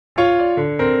Okay,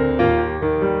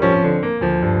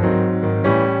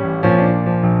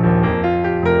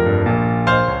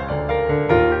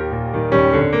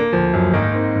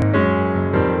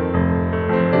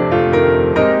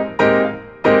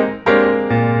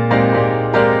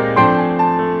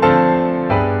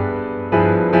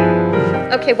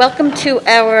 welcome to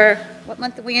our, what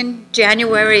month are we in?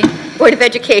 January Board of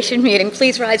Education meeting.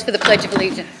 Please rise for the Pledge of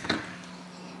Allegiance.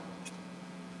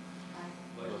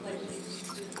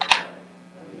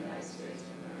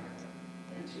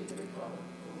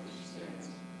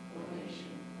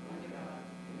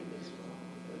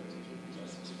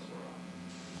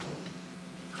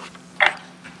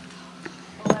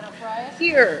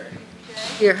 Here.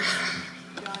 Here.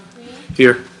 John Queen.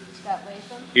 Here. Scott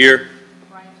Latham. Here.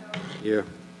 Brian Toad. Here.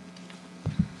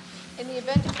 In the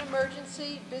event of an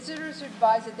emergency, visitors are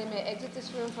advised that they may exit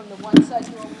this room from the one side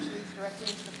door which leads directly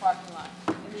into the parking lot.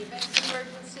 In the event of an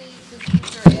emergency,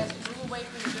 visitors are asked to move away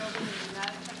from the building and do not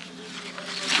attempt to leave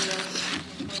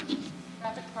the building.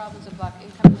 Traffic problems or block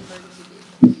incoming emergency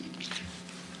vehicles.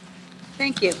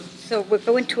 Thank you. So we'll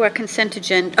go into our consent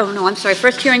agenda. Oh, no, I'm sorry.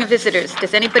 First hearing of visitors.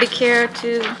 Does anybody care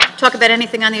to talk about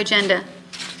anything on the agenda?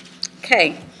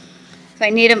 Okay. So I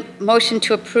need a motion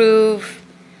to approve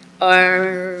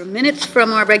our minutes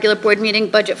from our regular board meeting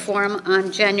budget forum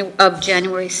on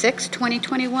January 6,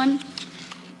 2021.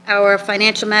 Our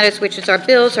financial matters, which is our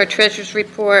bills, our treasurer's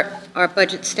report, our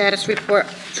budget status report,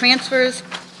 transfers,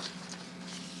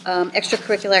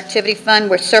 extracurricular activity fund.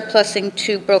 We're surplusing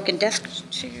 2 broken desk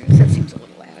chairs. That seems a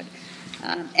little loud.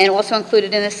 And also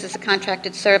included in this is the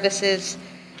contracted services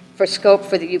for scope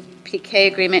for the UPK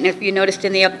agreement. And if you noticed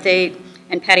in the update,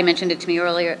 and Patty mentioned it to me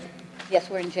earlier, yes,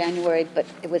 we're in January, but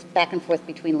it was back and forth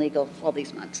between legal all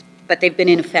these months. But they've been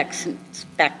in effect since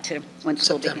back to when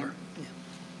school began. Yeah.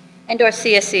 And our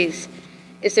CSEs.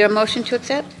 Is there a motion to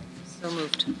accept? So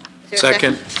moved.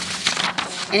 Second.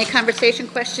 Any conversation,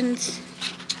 questions?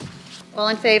 All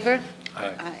in favor?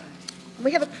 Aye. Aye.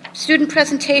 We have a student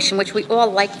presentation, which we all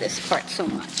like this part so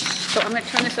much. So I'm going to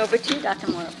turn this over to you,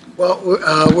 Dr. Morrow. Well,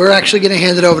 we're actually going to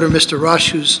hand it over to Mr. Rush,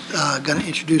 who's going to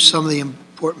introduce some of the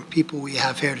important people we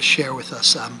have here to share with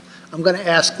us. I'm going to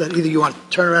ask that either you want to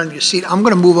turn around in your seat. I'm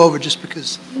going to move over just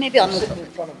because maybe I'll move I'm sitting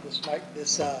in front of this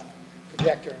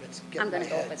projector and it's getting my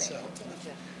head. So.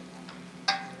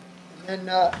 And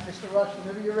then, Mr. Rush,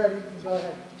 whenever you're ready, you can go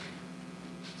ahead.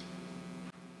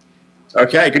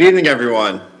 Okay, good evening,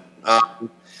 everyone.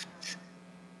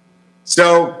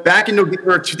 So back in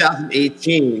November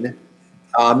 2018,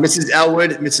 Mrs.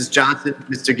 Elwood, Mrs. Johnson,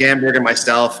 Mr. Gamberg, and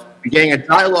myself began a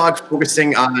dialogue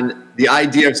focusing on the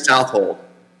idea of Southold,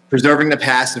 preserving the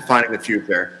past and finding the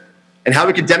future, and how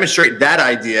we could demonstrate that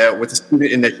idea with a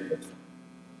student initiative.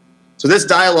 So this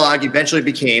dialogue eventually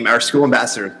became our School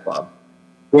Ambassadors Club,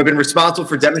 who have been responsible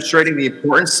for demonstrating the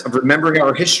importance of remembering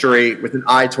our history with an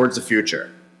eye towards the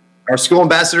future. Our school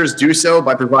ambassadors do so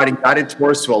by providing guided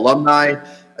tours to alumni,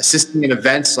 assisting in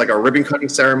events like our ribbon cutting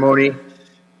ceremony.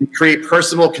 We create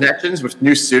personal connections with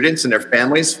new students and their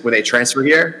families when they transfer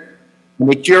here. And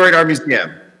we curate our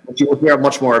museum, which you will hear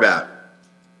much more about.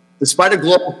 Despite our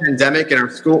global pandemic, our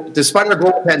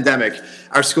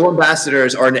school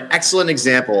ambassadors are an excellent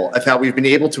example of how we've been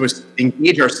able to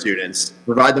engage our students,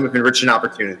 provide them with enriching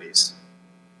opportunities.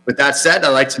 With that said, I'd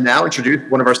like to now introduce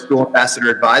one of our school ambassador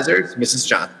advisors, Mrs.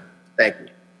 Johnson. Thank you.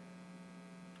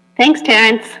 Thanks,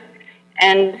 Terrence.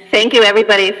 And thank you,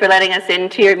 everybody, for letting us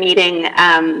into your meeting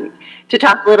to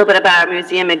talk a little bit about our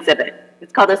museum exhibit.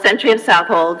 It's called A Century of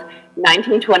Southold,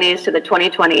 1920s to the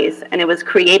 2020s, and it was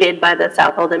created by the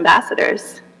Southold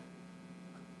ambassadors.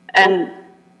 And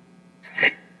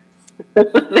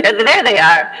there they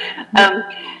are.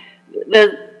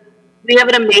 We have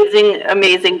an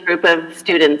amazing group of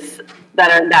students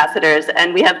that are ambassadors,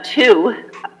 and we have 2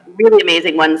 really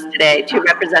amazing ones today, 2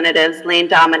 representatives, Lane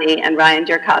Dominy and Ryan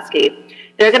Dierkowski.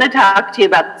 They're going to talk to you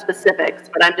about the specifics,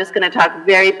 but I'm just going to talk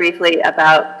very briefly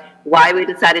about why we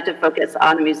decided to focus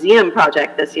on a museum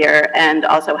project this year and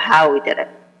also how we did it.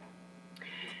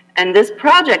 And this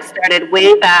project started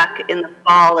way back in the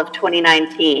fall of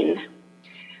 2019.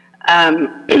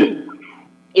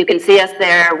 You can see us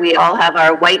there. We all have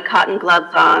our white cotton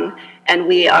gloves on, and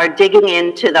we are digging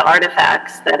into the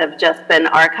artifacts that have just been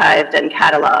archived and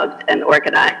cataloged and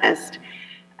organized.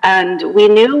 And we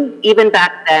knew even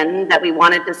back then that we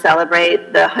wanted to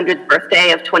celebrate the 100th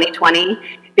birthday of 2020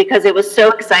 because it was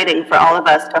so exciting for all of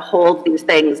us to hold these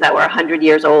things that were 100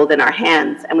 years old in our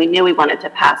hands, and we knew we wanted to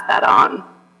pass that on.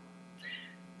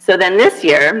 So then this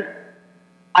year,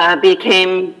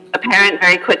 became apparent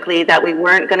very quickly that we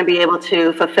weren't going to be able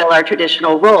to fulfill our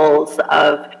traditional roles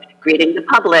of greeting the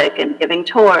public and giving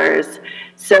tours.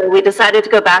 So we decided to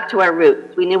go back to our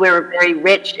roots. We knew we were very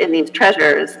rich in these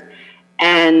treasures,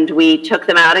 and we took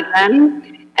them out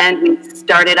again, and we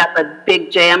started up a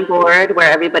big jam board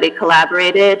where everybody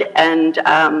collaborated, and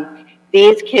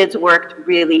these kids worked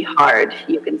really hard.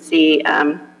 You can see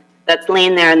that's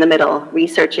Lane there in the middle,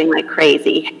 researching like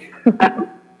crazy.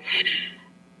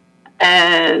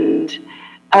 And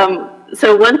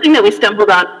so one thing that we stumbled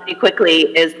on pretty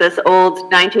quickly is this old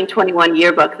 1921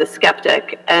 yearbook, The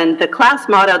Skeptic, and the class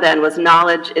motto then was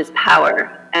 "Knowledge is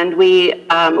power," and we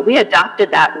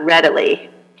adopted that readily.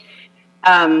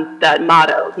 That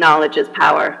motto, "Knowledge is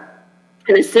power,"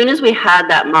 and as soon as we had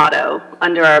that motto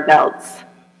under our belts,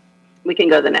 we can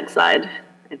go to the next slide,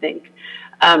 I think.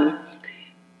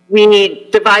 We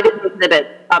divided the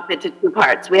exhibit up into two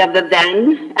parts. We have the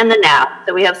then and the now.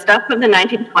 So we have stuff from the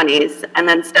 1920s and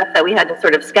then stuff that we had to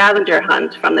sort of scavenger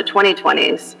hunt from the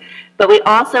 2020s. But we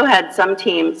also had some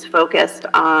teams focused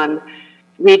on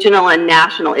regional and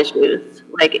national issues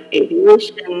like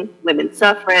aviation, women's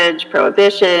suffrage,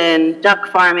 prohibition, duck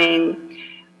farming.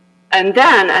 And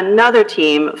then another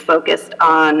team focused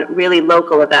on really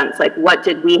local events, like what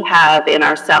did we have in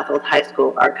our Southold High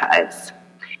School archives.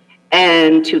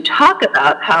 And to talk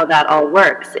about how that all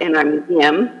works in our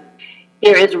museum,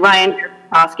 here is Ryan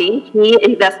Kosky. He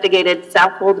investigated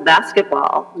Southold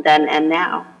basketball then and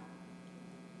now.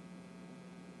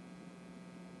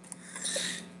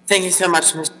 Thank you so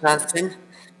much, Ms. Johnson.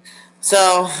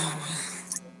 So,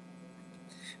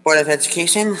 Board of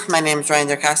Education, my name is Ryan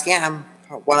Derkowski. I'm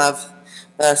one of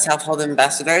the Southold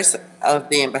ambassadors of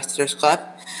the Ambassadors Club.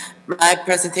 My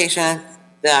presentation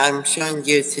that I'm showing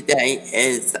you today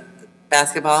is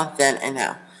basketball then and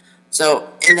now. So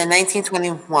in the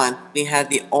 1921, we had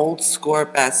the old score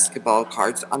basketball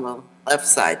cards on the left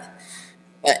side.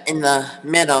 But in the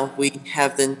middle, we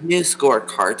have the new score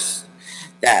cards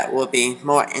that will be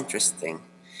more interesting.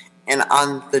 And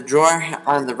on the drawer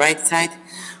on the right side,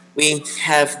 we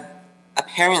have,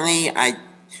 apparently,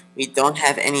 we don't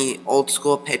have any old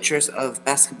school pictures of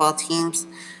basketball teams,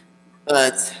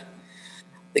 but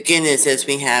the good news is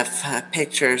we have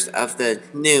pictures of the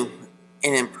new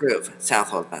and improved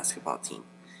Southold basketball team.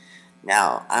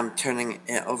 Now I'm turning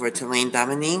it over to Lane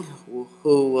Dominique,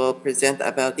 who will present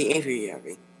about the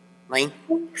aviary. Lane?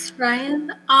 Thanks,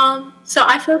 Ryan. So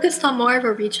I focused on more of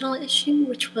a regional issue,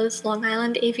 which was Long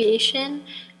Island aviation.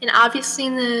 And obviously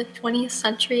in the 20th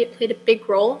century, it played a big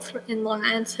role in Long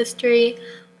Island's history.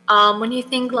 When you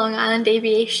think Long Island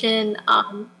aviation,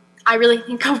 I really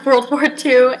think of World War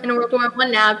II and World War I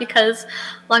now, because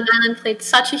Long Island played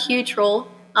such a huge role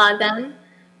then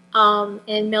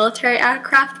in military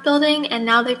aircraft building, and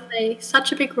now they play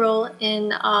such a big role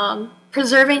in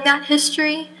preserving that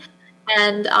history.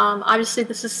 And obviously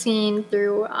this is seen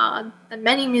through the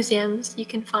many museums you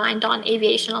can find on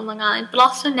aviation on Long Island, but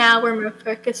also now we're more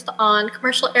focused on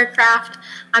commercial aircraft.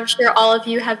 I'm sure all of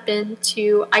you have been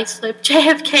to Islip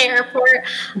JFK Airport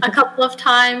a couple of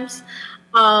times.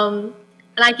 And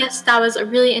I guess that was a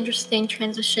really interesting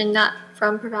transition, not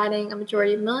from providing a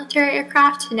majority of military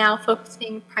aircraft to now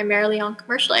focusing primarily on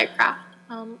commercial aircraft.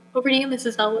 Over to you,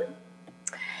 Mrs. Elwood.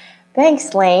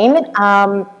 Thanks, Lane.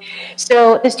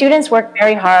 So the students worked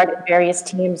very hard in various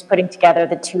teams putting together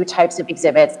the two types of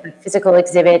exhibits, the physical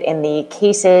exhibit in the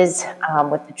cases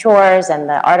with the chores and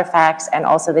the artifacts, and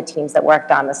also the teams that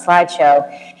worked on the slideshow.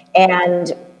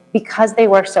 And because they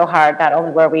worked so hard, not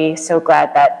only were we so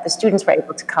glad that the students were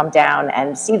able to come down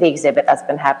and see the exhibit that's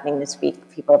been happening this week,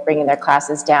 people are bringing their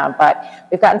classes down, but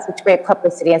we've gotten such great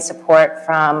publicity and support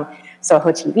from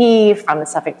Soho TV, from the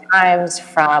Suffolk Times,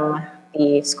 from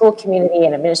the school community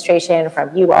and administration,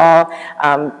 from you all.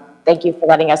 Thank you for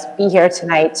letting us be here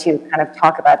tonight to kind of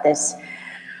talk about this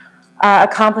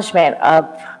accomplishment of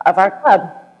our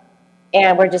club.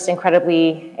 And we're just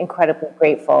incredibly, incredibly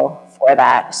grateful for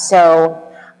that. So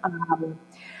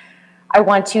I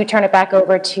want to turn it back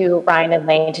over to Ryan and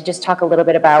Lane to just talk a little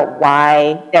bit about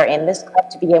why they're in this club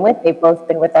to begin with. They've both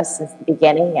been with us since the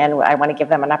beginning, and I want to give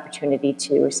them an opportunity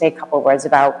to say a couple words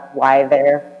about why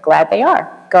they're glad they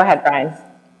are. Go ahead, Brian.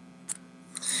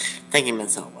 Thank you,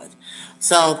 Ms. Elwood.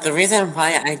 So the reason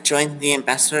why I joined the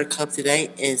Ambassador Club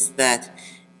today is that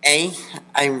A,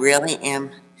 I really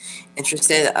am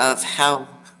interested of how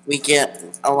we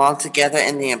get along together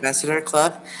in the Ambassador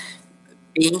Club.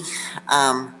 B,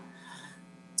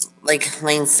 like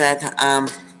Lane said,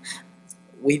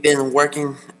 we've been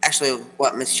working, actually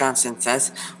what Ms. Johnson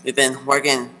says, we've been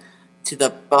working to the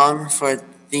bone for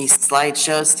these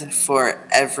slideshows for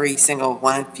every single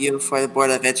one of you for the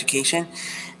Board of Education.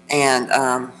 And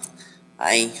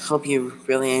I hope you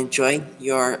really enjoy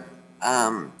your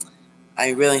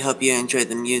I really hope you enjoyed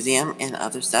the museum and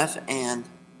other stuff, and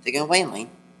take it away, Lane.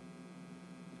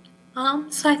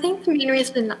 So I think the main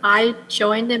reason I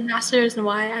joined Ambassadors and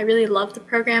why I really love the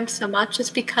program so much is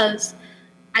because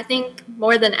I think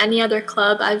more than any other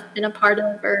club I've been a part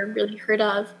of or really heard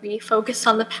of, we focus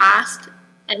on the past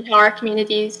and how our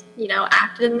communities,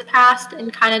 acted in the past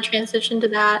and kind of transition to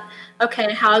that.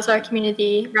 Okay, how is our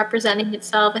community representing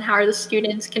itself and how are the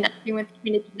students connecting with the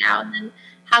community now? And then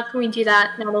how can we do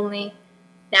that not only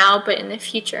now but in the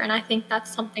future? And I think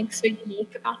that's something so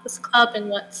unique about this club and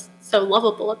what's so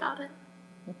lovable about it.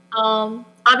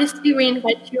 Obviously, we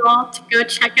invite you all to go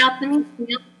check out the museum.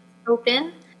 It's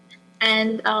open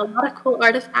and a lot of cool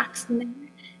artifacts in there.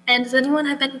 And does anyone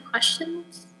have any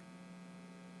questions?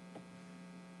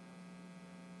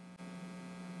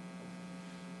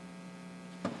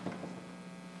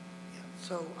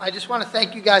 So I just want to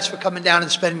thank you guys for coming down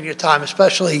and spending your time,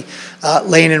 especially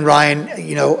Lane and Ryan.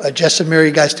 Jess and Mary,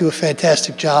 you guys do a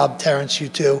fantastic job. Terrence, you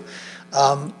too.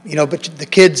 But the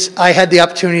kids, I had the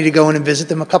opportunity to go in and visit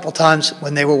them a couple times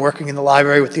when they were working in the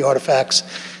library with the artifacts.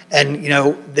 And,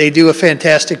 they do a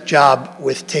fantastic job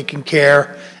with taking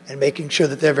care and making sure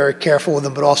that they're very careful with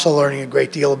them, but also learning a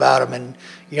great deal about them. And,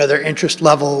 their interest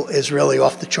level is really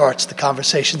off the charts. The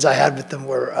conversations I had with them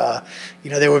were,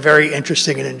 they were very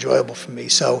interesting and enjoyable for me.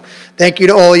 So thank you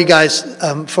to all you guys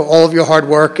for all of your hard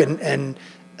work and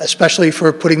especially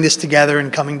for putting this together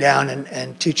and coming down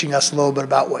and teaching us a little bit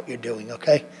about what you're doing,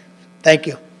 okay? Thank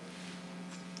you.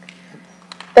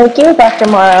 Thank you, Dr.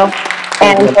 Morrow.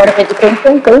 And Board of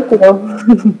Education, thank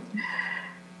you.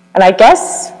 And I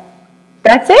guess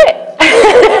that's it.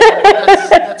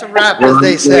 That's a wrap, as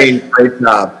they say. Great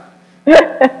job.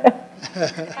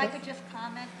 If I could just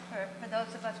comment for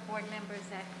those of us board members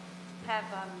that have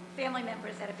family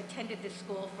members that have attended this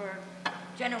school for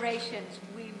generations,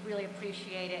 we really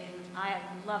appreciate it, and I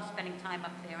love spending time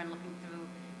up there and looking through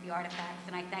the artifacts,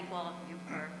 and I thank all of you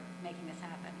for making this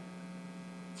happen.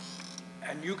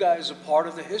 And you guys are part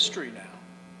of the history now.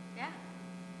 Yeah.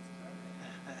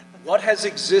 What has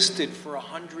existed for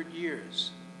 100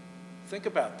 years? Think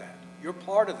about that. You're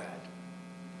part of that.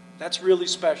 That's really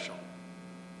special.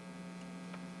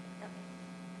 Yep.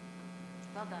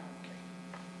 Well done.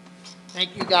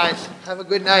 Thank you, guys. Have a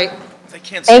good night. They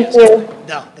can't see us. Thank you.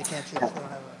 No, they can't see us.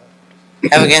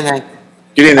 Have a good night.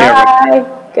 Get in there.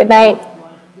 Bye. Good night.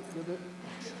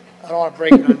 I don't want to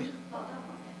break it on you.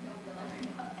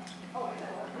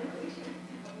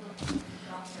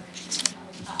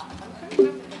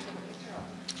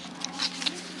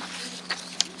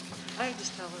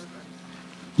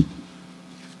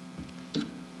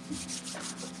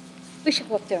 We should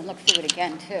go up there and look through it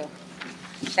again, too.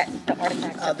 The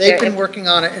artifacts up They've there. been working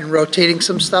on it and rotating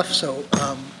some stuff, so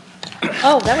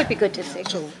Oh, that would be good to see.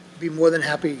 so be more than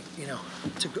happy,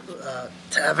 to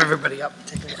have everybody up and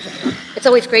take a look at it. It's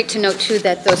always great to know, too,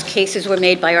 that those cases were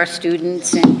made by our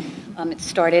students, and it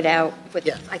started out with,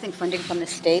 Yeah. I think, funding from the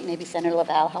state. Maybe Senator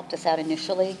Laval helped us out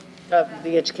initially.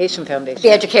 The Education Foundation.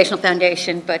 The Educational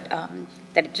Foundation, but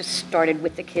that it just started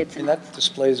with the kids. And that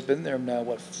display's been there now,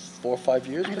 what, 4 or 5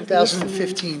 years?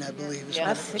 2015, I believe. Is Yeah,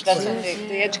 when it that's started.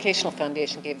 the Educational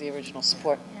Foundation gave the original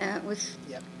support. Yeah, it was,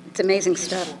 Yep. it's amazing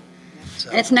stuff. So-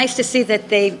 And it's nice to see that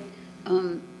they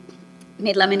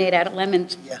made lemonade out of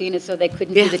lemons, Yeah. being as though they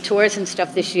couldn't do the tours and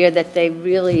stuff this year, that they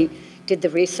really did the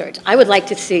research. I would like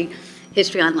to see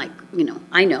history on, like,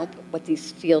 I know what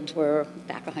these fields were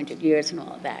back 100 years and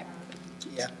all of that.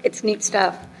 Yeah. It's neat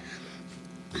stuff.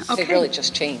 They really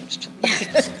just changed.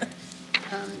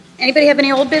 Anybody have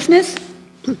any old business?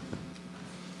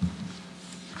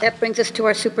 That brings us to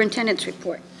our superintendent's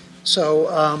report. So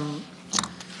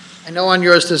I know on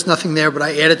yours there's nothing there, but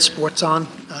I added sports on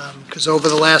because over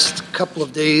the last couple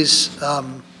of days,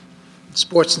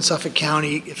 sports in Suffolk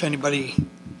County, if anybody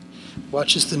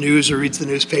watches the news or reads the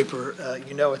newspaper,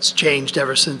 it's changed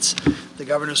ever since the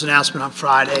governor's announcement on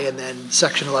Friday and then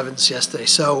Section 11's yesterday.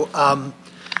 So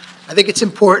I think it's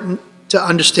important to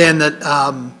understand that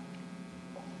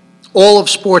all of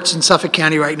sports in Suffolk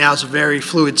County right now is a very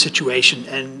fluid situation,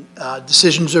 and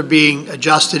decisions are being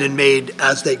adjusted and made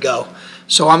as they go.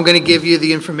 So I'm going to give you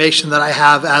the information that I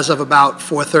have as of about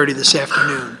 4:30 this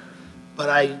afternoon, but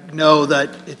I know that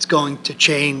it's going to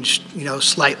change,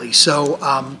 slightly. So,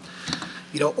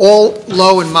 all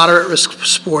low and moderate risk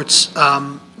sports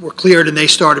were cleared and they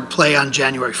started play on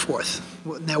January 4th.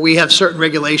 Now, we have certain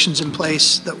regulations in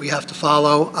place that we have to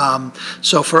follow.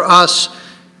 So for us,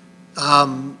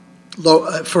 the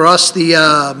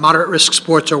moderate risk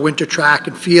sports are winter track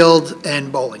and field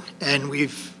and bowling. And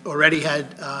we've already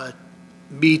had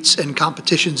meets and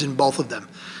competitions in both of them.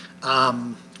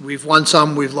 We've won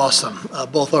some, we've lost some,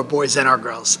 both our boys and our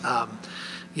girls.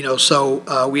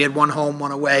 So we had one home,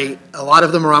 one away. A lot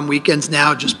of them are on weekends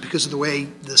now just because of the way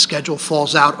the schedule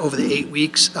falls out over the 8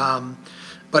 weeks.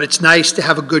 But it's nice to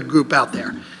have a good group out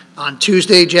there. On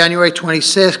Tuesday, January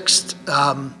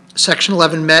 26th, Section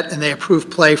 11 met and they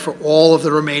approved play for all of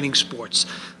the remaining sports.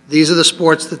 These are the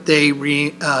sports that they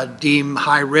deem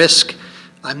high risk.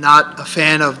 I'm not a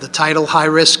fan of the title high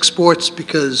risk sports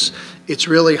because it's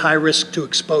really high risk to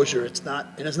exposure. It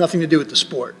has nothing to do with the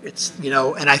sport.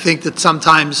 And I think that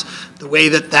sometimes the way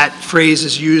that phrase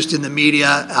is used in the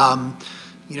media,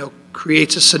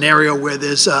 creates a scenario where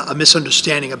there's a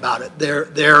misunderstanding about it.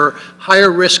 They're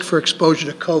higher risk for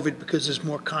exposure to COVID because there's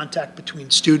more contact between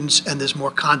students and there's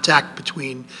more contact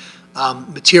between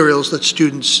materials that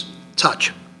students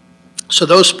touch. So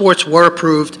those sports were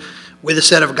approved with a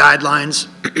set of guidelines,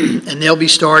 and they'll be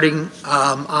starting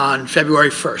on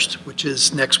February 1st, which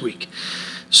is next week.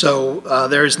 So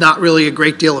there's not really a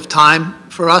great deal of time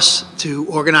for us to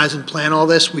organize and plan all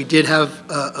this. We did have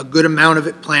a good amount of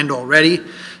it planned already,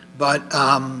 but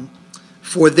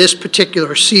for this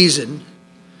particular season,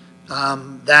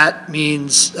 that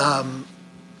means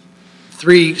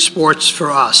 3 sports for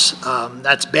us.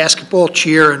 That's basketball,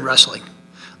 cheer, and wrestling.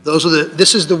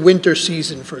 This is the winter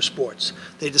season for sports.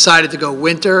 They decided to go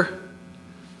winter,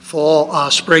 fall,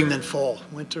 spring, then fall.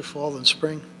 Winter, fall, then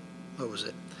spring. What was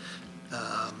it?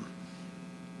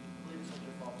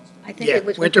 I think it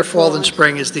was winter, fall, then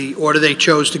spring is the order they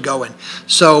chose to go in.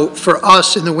 So for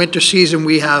us in the winter season,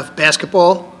 we have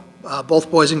basketball, both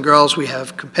boys and girls. We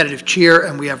have competitive cheer,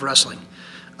 and we have wrestling.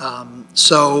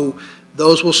 So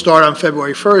those will start on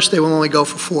February 1st. They will only go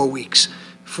for 4 weeks.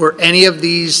 For any of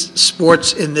these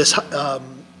sports in this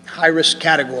high-risk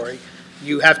category,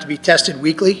 you have to be tested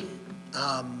weekly.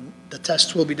 The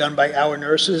tests will be done by our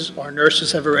nurses. Our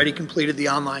nurses have already completed the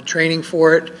online training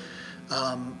for it.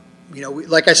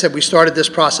 Like I said, we started this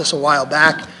process a while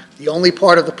back. The only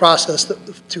part of the process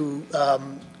to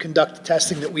conduct the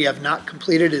testing that we have not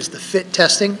completed is the fit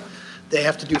testing. They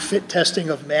have to do fit testing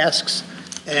of masks,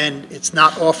 and it's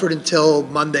not offered until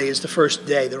Monday is the first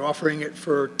day. They're offering it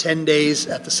for 10 days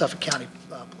at the Suffolk County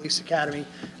Police Academy.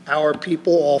 Our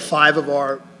people, all 5 of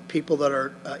our people that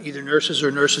are either nurses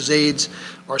or nurses' aides,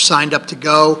 are signed up to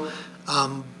go.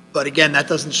 But again, that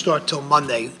doesn't start till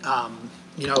Monday.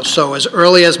 So as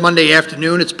early as Monday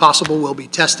afternoon, it's possible we'll be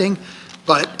testing.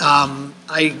 But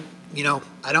I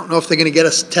don't know if they're going to get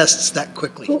us tests that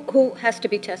quickly. Who has to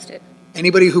be tested?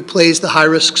 Anybody who plays the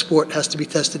high-risk sport has to be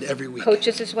tested every week.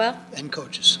 Coaches as well? And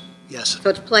coaches, yes. So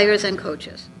it's players and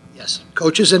coaches? Yes.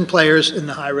 Coaches and players in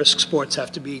the high-risk sports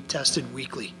have to be tested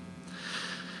weekly.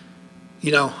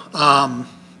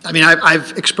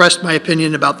 I've expressed my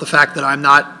opinion about the fact that I'm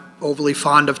not overly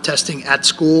fond of testing at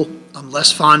school. I'm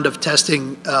less fond of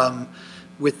testing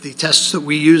with the tests that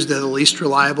we use. They're the least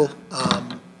reliable.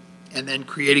 And then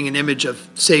creating an image of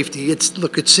safety. It's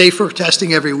safer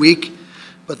testing every week.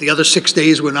 But the other 6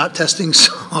 days we're not testing,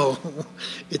 so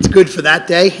it's good for that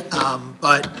day.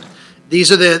 But these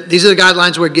are the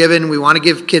guidelines we're given. We want to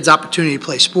give kids opportunity to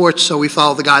play sports, so we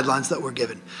follow the guidelines that we're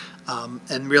given.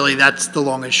 And really, that's the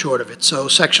long and short of it. So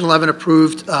Section 11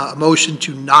 approved a motion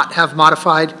to not have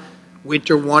modified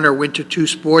Winter 1 or Winter 2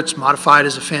 sports. Modified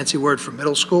is a fancy word for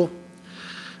middle school.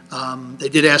 They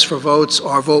did ask for votes.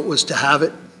 Our vote was to have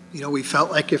it. We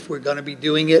felt like if we're going to be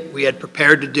doing it, we had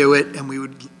prepared to do it, and we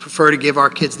would prefer to give our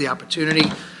kids the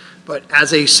opportunity. But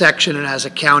as a section and as a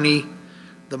county,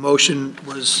 the motion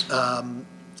was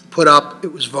put up,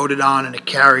 it was voted on, and it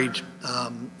carried,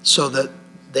 so that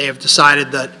they have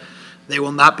decided that they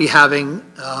will not be having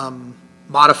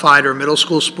modified or middle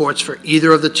school sports for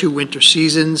either of the 2 winter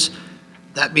seasons.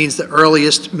 That means the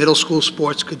earliest middle school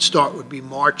sports could start would be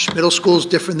March. Middle school is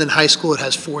different than high school. It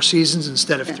has 4 seasons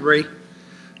instead of 3.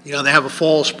 They have a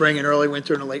fall, spring, and early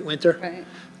winter and a late winter. Right.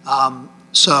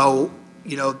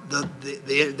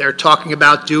 They're talking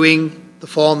about doing the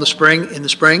fall and the spring in the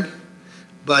spring,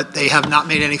 but they have not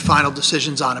made any final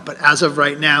decisions on it. But as of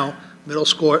right now, middle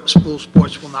school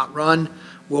sports will not run.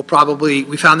 We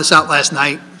found this out last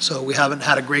night, so we haven't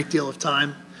had a great deal of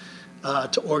time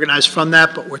to organize from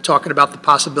that, but we're talking about the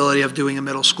possibility of doing a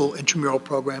middle school intramural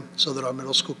program so that our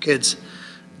middle school kids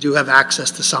do have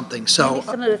access to something. So maybe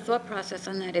some of the thought process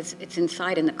on that is it's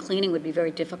inside, and the cleaning would be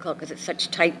very difficult because it's such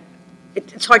tight.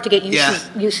 It's hard to get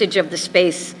usage of the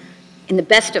space in the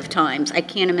best of times. I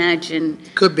can't imagine.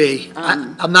 Could be.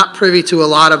 I'm not privy to a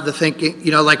lot of the thinking.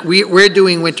 We're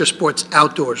doing winter sports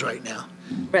outdoors right now.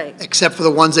 Right. Except for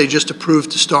the ones they just approved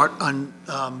to start on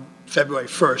February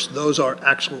 1st. Those are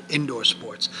actual indoor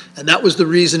sports. And that was the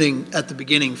reasoning at the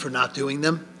beginning for not doing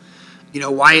them.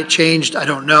 Why it changed, I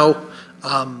don't know.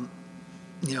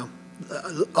 You know,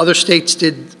 other states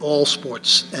did all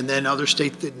sports, and then other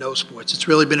states did no sports. It's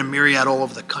really been a myriad all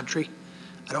over the country.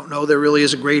 I don't know there really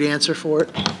is a great answer for it.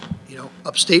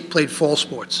 Upstate played fall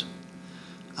sports.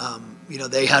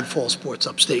 They had fall sports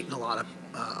upstate in a lot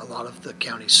of the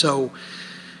counties. So,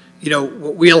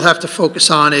 what we'll have to focus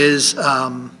on is,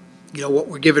 what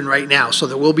we're given right now. So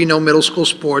there will be no middle school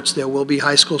sports. There will be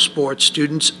high school sports.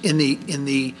 Students in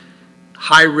the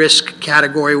high risk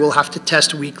category will have to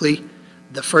test weekly.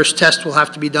 The first test will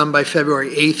have to be done by February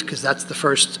 8th because that's the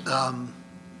first.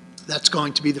 That's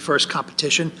going to be the first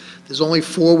competition. There's only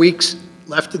 4 weeks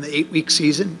left in the 8-week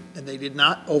season, and they did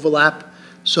not overlap.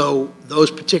 So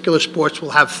those particular sports will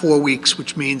have 4 weeks,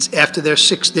 which means after their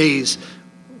 6 days,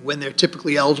 when they're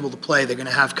typically eligible to play, they're going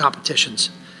to have competitions.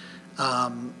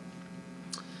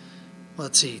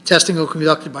 Let's see. Testing will be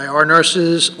conducted by our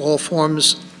nurses. All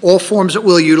forms that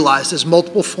we'll utilize. There's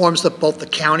multiple forms that both the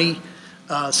county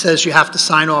says you have to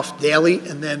sign off daily,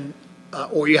 and then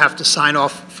or you have to sign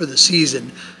off for the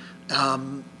season.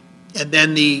 And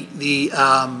then the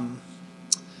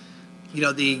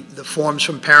forms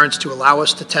from parents to allow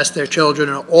us to test their children,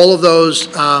 and all of those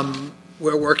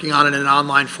we're working on in an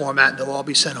online format. They'll all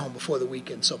be sent home before the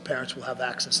weekend, so parents will have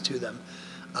access to them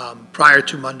prior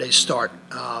to Monday's start.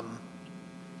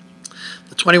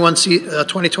 The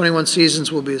 2021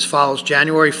 seasons will be as follows: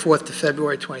 January 4th to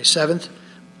February 27th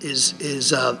is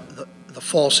the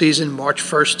fall season. March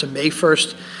 1st to May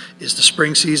 1st is the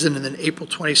spring season, and then April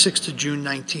 26th to June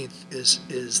 19th is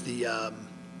the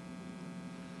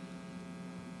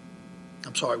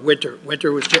winter.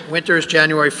 Winter is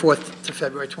January 4th to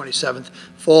February 27th.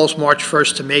 Fall is March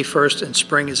 1st to May 1st, and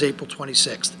spring is April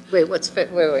 26th. Wait, what's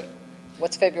February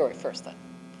 1st then?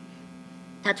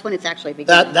 That's when it's actually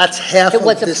beginning. That's half of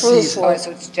this season. Oh, so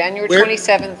it's January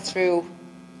 27th through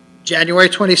January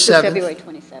 27th. February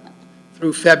 27th.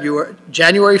 Through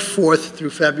January 4th through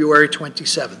February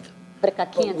 27th. But it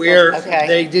got canceled. Where Okay.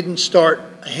 they didn't start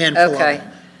a handful of Okay.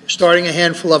 them. They're starting a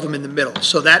handful of them in the middle.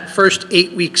 So that first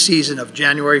 8-week season of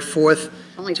January 4th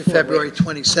Only to 4 February weeks.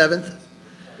 27th.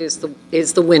 is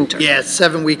the winter. Yeah, it's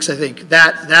 7 weeks, I think.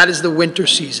 That is the winter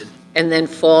season. And then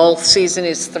fall season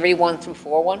is 3-1 through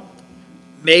 4-1?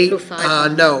 May, Through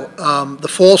 5. no, the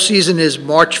fall season is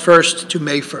March 1st to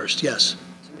May 1st, yes.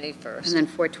 To May 1st. And then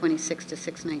 4/26 to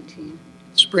 6/19.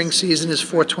 Spring season is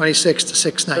 4/26 to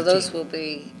 6/19. So those will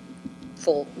be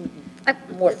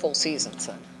more full seasons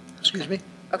then. Excuse me?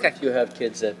 Okay. You have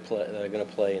kids that are going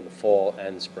to play in the fall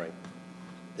and spring.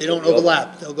 They don't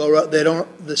overlap.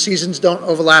 The seasons don't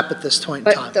overlap at this point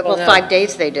in time. But, 5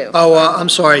 days they do. Oh, I'm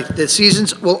sorry. The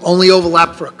seasons will only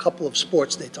overlap for a couple of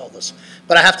sports, they told us.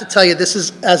 But I have to tell you, this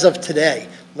is as of today.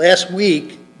 Last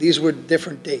week, these were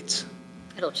different dates.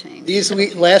 It'll change.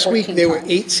 Last week, 14 there were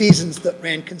times. 8 seasons that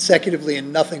ran consecutively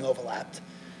and nothing overlapped.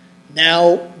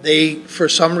 Now, for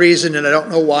some reason, and I don't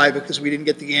know why, because we didn't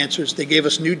get the answers, they gave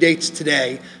us new dates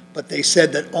today, but they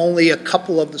said that only a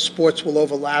couple of the sports will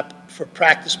overlap for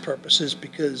practice purposes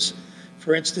because,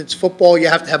 for instance, football, you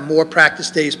have to have more practice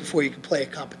days before you can play a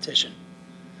competition.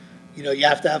 You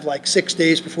have to have like 6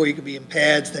 days before you can be in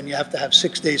pads, then you have to have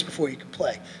 6 days before you can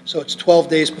play. So it's 12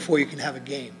 days before you can have a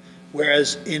game.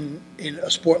 Whereas in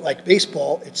a sport like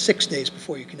baseball, it's 6 days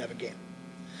before you can have a game.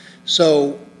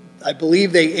 So I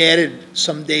believe they added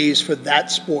some days for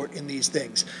that sport in these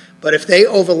things. But if they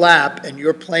overlap and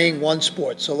you're playing one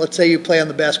sport, so let's say you play on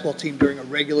the basketball team during a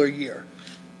regular year,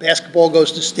 basketball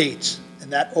goes to states,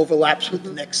 and that overlaps with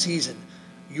the next season.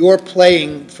 Your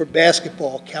playing for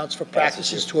basketball counts for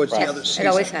practices towards the other season. It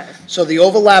always has. So the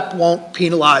overlap won't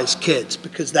penalize kids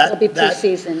because It'll be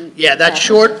preseason. yeah, that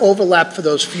short overlap for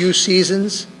those few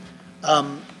seasons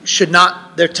should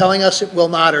not, they're telling us it will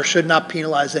not or should not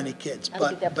penalize any kids. That'll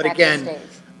be their But practice again,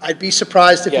 days. I'd be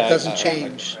surprised if it Yeah, doesn't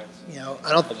change.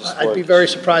 I'd be very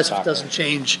surprised if it doesn't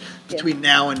change between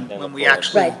now and when we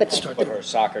actually Right, but- start. But her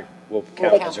soccer will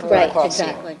count as a Right, practice.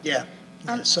 exactly. Yeah,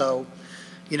 so,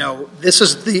 this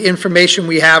is the information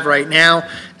we have right now.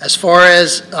 As far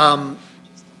as,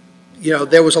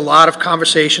 there was a lot of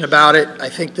conversation about it. I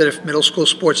think that if middle school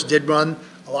sports did run,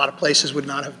 a lot of places would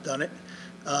not have done it.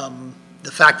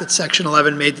 The fact that Section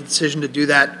 11 made the decision to do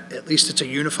that, at least it's a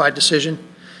unified decision.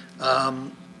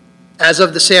 As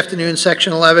of this afternoon,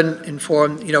 Section 11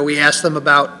 informed, we asked them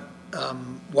about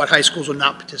what high schools are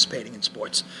not participating in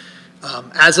sports.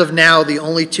 As of now, the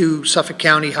only 2 Suffolk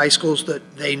County high schools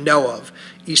that they know of,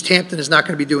 East Hampton is not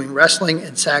going to be doing wrestling,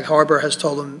 and Sag Harbor has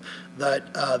told them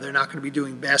that they're not going to be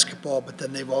doing basketball, but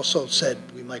then they've also said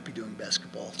we might be doing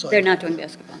basketball. So They're not doing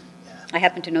basketball. I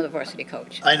happen to know the varsity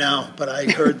coach. I know, but I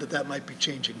heard that that might be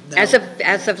changing. Now,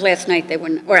 As of last night, they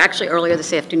were, or actually earlier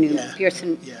this afternoon, Yeah,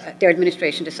 Pearson, yeah. their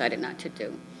administration decided not to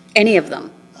do any of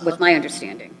them, with my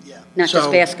understanding. Yeah. Not just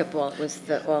So- basketball, it was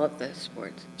all of the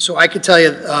sports. So I could tell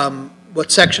you what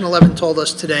Section 11 told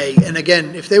us today, and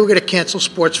again, if they were going to cancel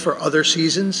sports for other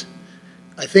seasons,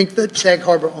 I think that Sag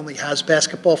Harbor only has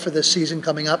basketball for this season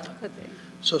coming up. Could be.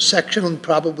 So Section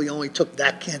probably only took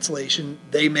that cancellation.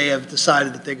 They may have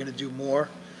decided that they're going to do more,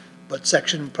 but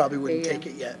Section probably wouldn't take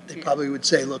it yet. They probably would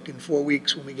say, look, in 4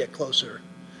 weeks when we get closer,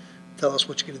 tell us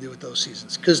what you're going to do with those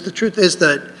seasons. Because the truth is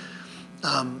that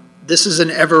this is an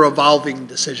ever-evolving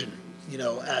decision. You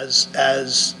know,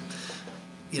 as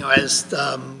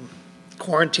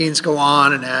quarantines go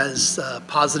on and as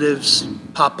positives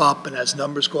pop up and as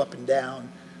numbers go up and down,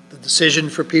 the decision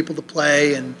for people to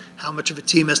play and how much of a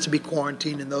team has to be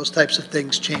quarantined and those types of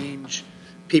things change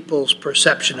people's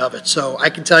perception of it. So I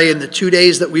can tell you in the 2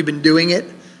 days that we've been doing it,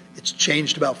 it's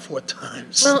changed about 4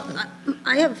 times. Well,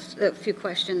 I have a few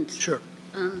questions. Sure.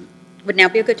 Would now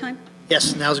be a good time?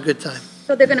 Yes, now's a good time.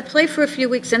 So they're going to play for a few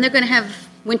weeks, and they're going to have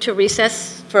winter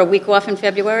recess for a week off in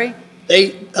February?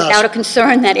 They, Without a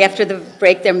concern that after the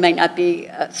break there might not be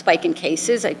a spike in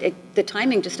cases? The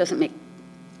timing just doesn't make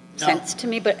sense to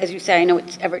me, but as you say, I know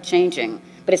it's ever-changing.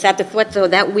 But is that the thought, so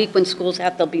that week when school's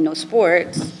out, there'll be no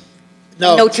sports?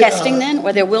 No testing then,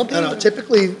 or there will be? No,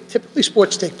 typically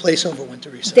sports take place over winter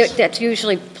recess. That's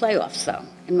usually playoffs, though,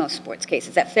 in most sports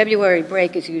cases. That February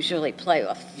break is usually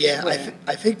playoff. Yeah,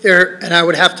 I think they're, and I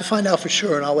would have to find out for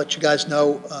sure, and I'll let you guys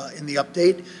know in the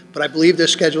update, but I believe they're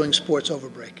scheduling sports over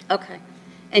break. Okay.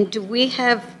 And do we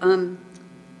have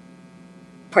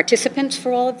participants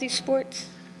for all of these sports?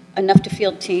 Enough to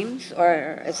field teams,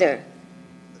 or is there?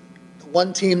 The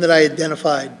one team that I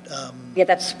identified. Yeah,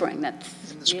 that's spring, that's.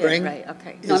 In the spring? Yeah, right,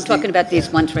 okay. No, I'm talking about these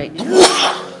ones right now.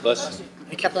 Bless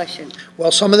you. God bless you.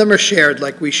 Well, some of them are shared,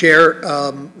 like we share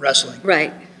wrestling.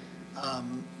 Right.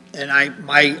 And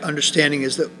my understanding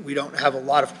is that we don't have a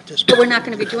lot of participants. But we're not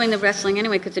going to be doing the wrestling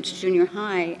anyway because it's junior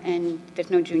high and there's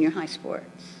no junior high sports.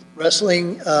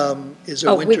 Wrestling is a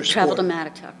Oh, winter we traveled to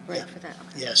sport. Matatuck, right, for that.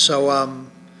 Okay. Yeah, so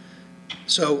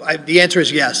the answer is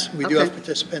yes. We do Okay. have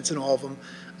participants in all of them.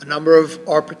 A number of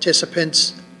our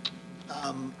participants,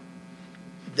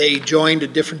 they joined a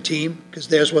different team because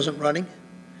theirs wasn't running.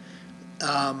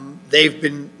 They've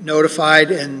been notified,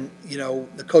 and, you know,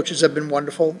 the coaches have been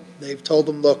wonderful. They've told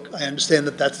them, look, I understand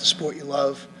that that's the sport you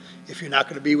love. If you're not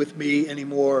going to be with me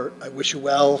anymore, I wish you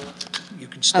well. You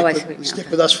can stick, stick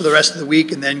with us for the rest of the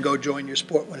week and then go join your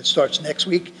sport when it starts next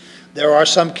week. There are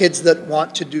some kids that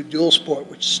want to do dual sport,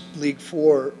 which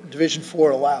Division IV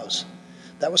allows.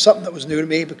 That was something that was new to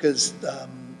me because,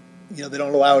 you know, they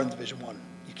don't allow it in Division I.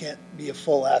 You can't be a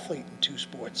full athlete in 2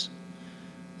 sports.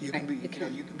 You can be, you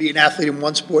can be an athlete in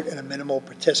 1 sport and a minimal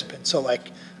participant. So like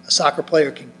a soccer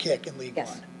player can kick in League One.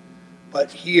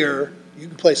 But here, you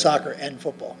can play soccer and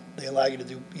football. They allow you to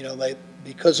do, you know,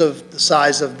 because of the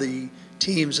size of the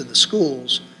teams and the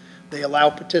schools, they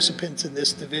allow participants in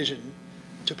this division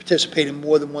to participate in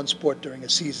more than 1 sport during a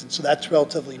season. So that's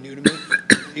relatively new to me.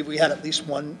 I believe we had at least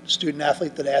 1 student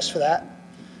athlete that asked for that.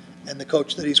 And the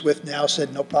coach that he's with now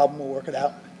said, no problem, we'll work it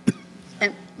out.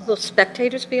 And will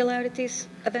spectators be allowed at these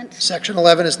events? Section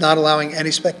 11 is not allowing any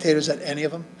spectators at any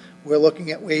of them. We're looking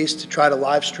at ways to try to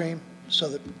live stream so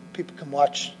that people can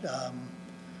watch,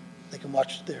 they can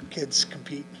watch their kids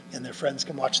compete and their friends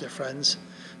can watch their friends.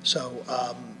 So,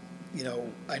 you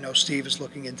know, I know Steve is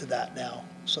looking into that now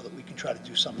so that we can try to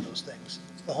do some of those things.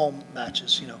 The home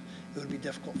matches, you know, it would be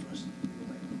difficult for us.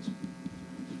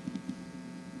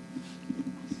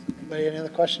 Anybody, any other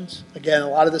questions? Again, a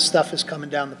lot of this stuff is coming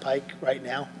down the pike right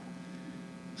now.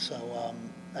 So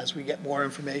as we get more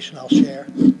information, I'll share.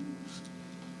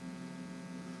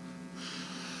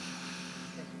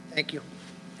 Thank you.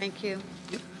 Thank you.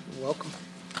 Yep, you're welcome.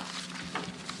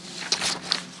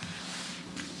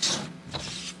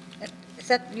 Is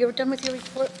that, you're done with your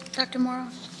report, Dr. Morrow?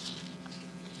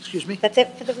 Excuse me? That's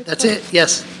it for the report? That's it,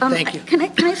 yes, thank you. Can I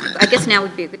ask, I guess now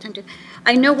would be a good time to,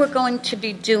 I know we're going to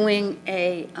be doing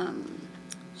a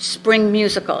spring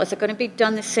musical. Is it going to be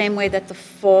done the same way that the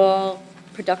fall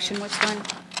production was done?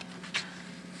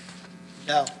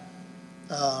 No.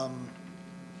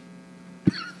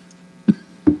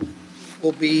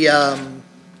 Will be, the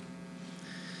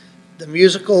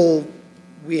musical,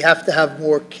 we have to have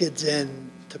more kids in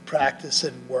to practice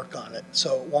and work on it.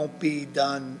 So it won't be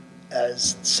done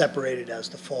as separated as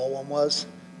the fall one was.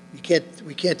 We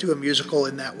can't do a musical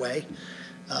in that way.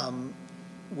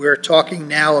 We're talking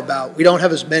now about, we don't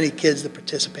have as many kids that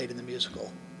participate in the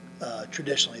musical,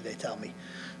 traditionally, they tell me.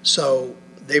 So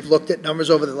They've looked at numbers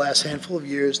over the last handful of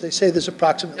years. They say there's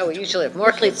approximately. No, we usually have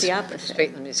more Usually it's kids the opposite. straight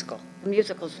in the musical. The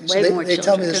musical's So way they- more they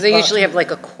tell me children. there's Because they usually have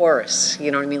like a chorus,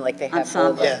 you know what I mean? Like they have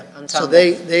all Ensemble. the Yeah, so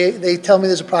ensemble. they tell me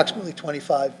there's approximately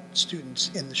 25 students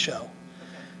in the show.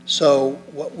 So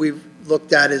what we've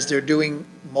looked at is they're doing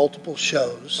multiple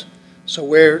shows. So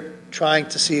we're trying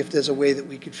to see if there's a way that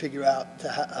we could figure out to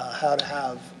how to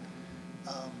have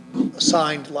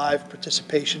assigned live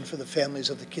participation for the families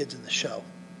of the kids in the show.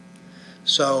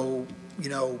 So, you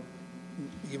know,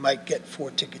 you might get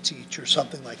 4 tickets each or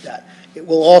something like that. It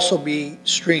will also be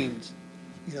streamed,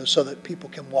 you know, so that people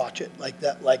can watch it like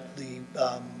that, like the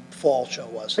fall show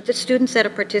was. But the students that are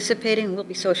participating will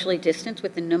be socially distanced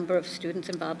with the number of students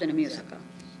involved in a musical.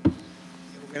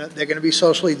 They're going to be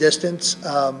socially distanced.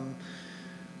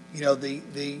 You know,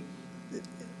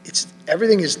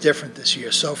 everything is different this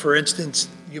year. So for instance,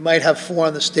 you might have 4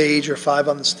 on the stage or 5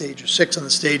 on the stage or 6 on the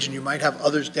stage, and you might have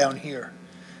others down here.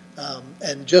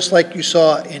 And just like you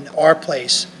saw in our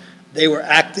place, they were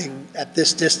acting at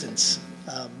this distance,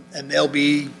 and they'll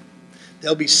be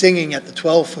singing at the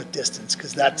 12-foot distance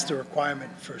because that's the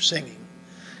requirement for singing.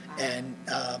 And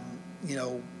you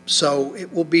know, so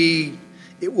it will be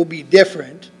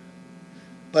different,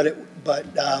 but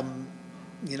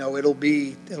you know, it'll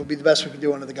be the best we can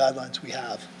do under the guidelines we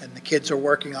have. And the kids are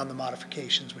working on the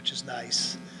modifications, which is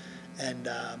nice. And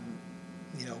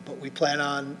you know, but we plan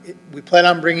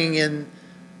on bringing in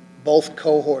both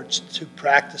cohorts to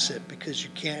practice it because you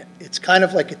can't. It's kind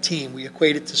of like a team. We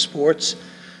equate it to sports.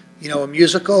 You know, a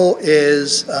musical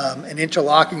is an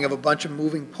interlocking of a bunch of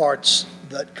moving parts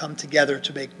that come together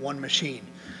to make one machine.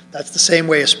 That's the same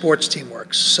way a sports team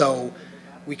works. So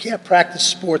we can't practice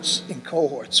sports in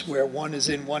cohorts where one is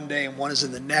in one day and one is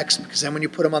in the next, because then when you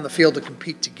put them on the field to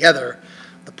compete together,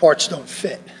 the parts don't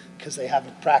fit because they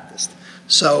haven't practiced.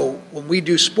 So when we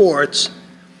do sports,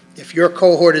 if your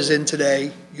cohort is in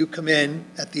today, you come in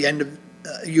at the end of,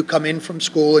 you come in from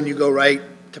school and you go right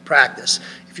to practice.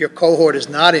 If your cohort is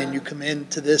not in, you come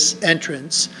into this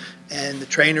entrance and the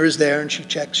trainer is there and she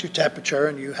checks your temperature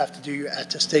and you have to do your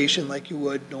attestation like you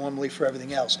would normally for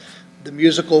everything else. The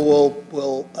musical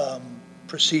will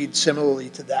proceed similarly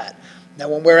to that. Now,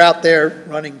 when we're out there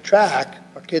running track,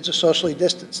 our kids are socially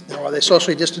distanced. Now, are they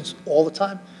socially distanced all the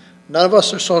time? None of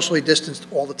us are socially distanced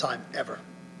all the time, ever.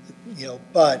 You know,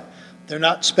 but they're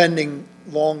not spending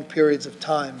long periods of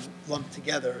time lumped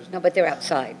together. No, but they're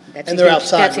outside. And they're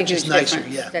outside, which is nicer,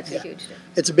 yeah. That's a huge difference.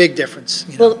 It's a big difference.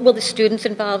 You know. Will the students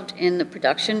involved in the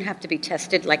production have to be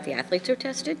tested like the athletes are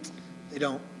tested? They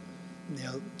don't. You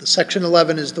know, the Section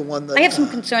 11 is the one that... I have some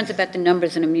concerns about the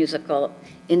numbers in a musical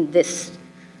in this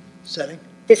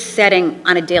setting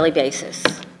on a daily basis.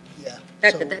 Yeah.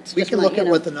 That's we just can my, look at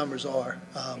know. what the numbers are.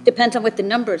 Depends on what the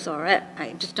numbers are.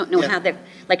 I just don't know how they're,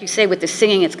 like you say, with the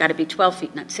singing, it's got to be 12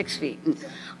 feet, not 6 feet.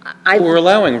 And We're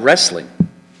allowing wrestling,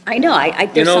 I know,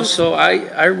 you know, so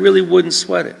I really wouldn't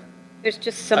sweat it. there's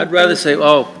just some. I'd rather things- say,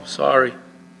 oh, sorry,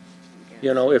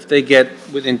 you know, if they get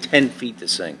within 10 feet to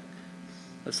sing.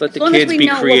 Let's let As the long as kids we be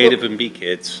know what creative and be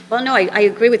kids. Well, no, I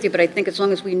agree with you, but I think as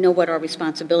long as we know what our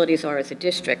responsibilities are as a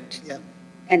district,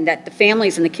 and that the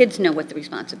families and the kids know what the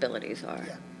responsibilities are.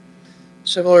 Yeah.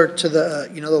 Similar to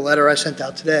the, you know, the letter I sent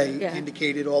out today Yeah.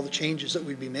 indicated all the changes that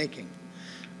we'd be making.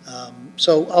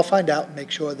 So I'll find out and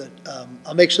make sure that,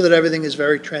 I'll make sure that everything is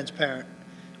very transparent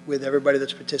with everybody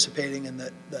that's participating and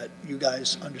that you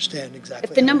guys understand exactly.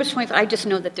 If the how- number's 25, I just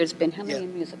know that there's been how many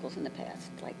Yeah. musicals in the past?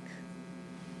 Like,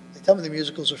 They tell me the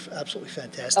musicals are absolutely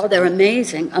fantastic. oh, they're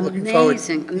amazing, Looking forward-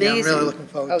 amazing, Yeah, I'm really amazing. looking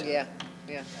forward Oh, to it. yeah,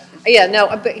 yeah. Yeah, no,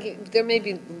 but there may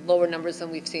be lower numbers than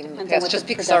we've seen in the Depends on past, what just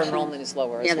the because our production- enrollment is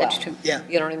lower as Yeah, well. that's true. Yeah.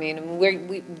 You know what I mean?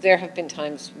 And there have been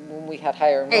times when we had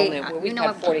higher Hey, enrollment, where you we've know,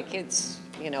 had 40 kids,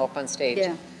 you know, up on stage.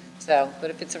 Yeah. So, but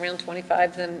if it's around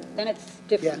 25, then Then it's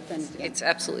different than, it's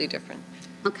absolutely different.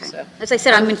 okay. So- As I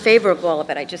said, I'm in favor of all of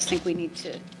it, I just think we need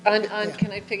to,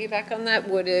 Can I piggyback on that?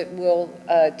 Will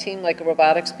a team like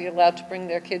robotics be allowed to bring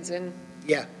their kids in?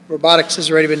 Yeah, robotics has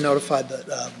already been notified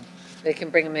that They can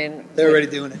bring them in? they're already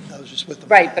doing it. I was just with them.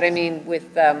 Right, but I mean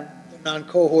with, They're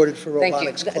non-cohorted for thank you,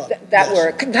 robotics club. that Yes.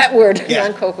 word, that word, Yeah.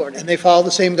 non-cohorted. And they follow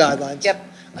the same guidelines. Yep.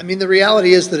 I mean, the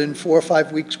reality is that in 4 or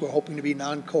 5 weeks, we're hoping to be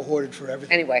non-cohorted for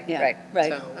everything. Anyway, Yeah, right.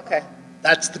 right. So, okay,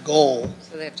 That's the goal.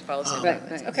 so they have to follow the same Right,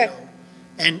 guidelines. right. Okay.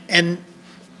 And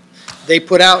they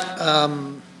put out,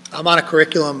 I'm on a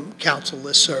curriculum council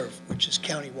listserv, which is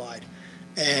countywide.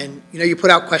 And, you know, you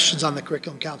put out questions on the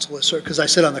curriculum council listserv, because I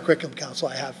sit on the curriculum council,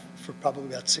 I have for probably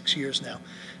about 6 years now.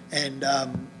 And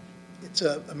it's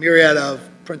a myriad of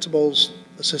principals,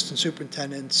 assistant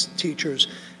superintendents, teachers,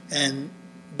 and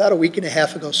about a week and a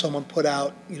half ago, someone put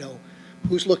out, you know,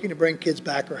 who's looking to bring kids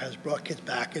back or has brought kids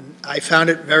back. And I found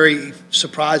it very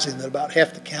surprising that about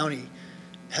half the county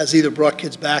has either brought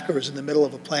kids back or is in the middle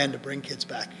of a plan to bring kids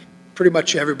back. Pretty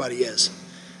much everybody is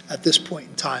at this point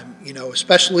in time, you know,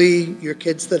 especially your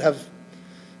kids that have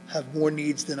more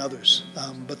needs than others.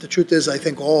 But the truth is, I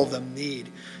think all of them need.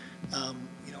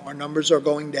 You know, our numbers are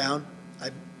going down.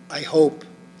 I hope,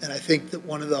 and I think that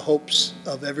one of the hopes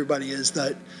of everybody is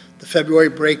that the February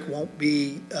break won't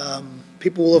be,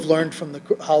 people will have learned from the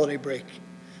holiday break,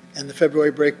 and the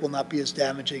February break will not be as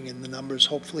damaging, and the numbers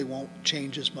hopefully won't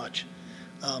change as much.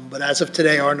 But as of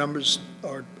today, our numbers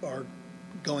are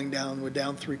going down. We're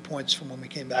down 3 points from when we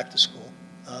came back to school.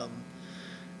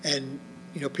 And,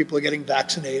 you know, people are getting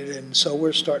vaccinated, and so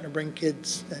we're starting to bring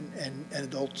kids and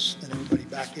adults and everybody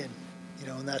back in, you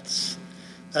know, and that's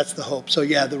the hope. So,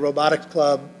 yeah, the robotics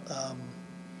club,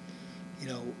 you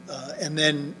know, and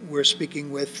then we're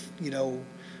speaking with, you know,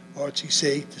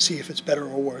 RTC to see if it's better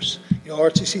or worse. You know,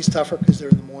 RTC is tougher because they're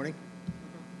in the morning.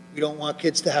 We don't want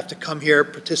kids to have to come here,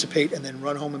 participate, and then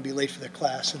run home and be late for their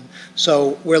class. And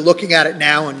so we're looking at it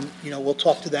now, and, you know, we'll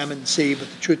talk to them and see. But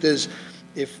the truth is,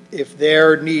 if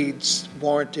their needs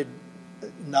warranted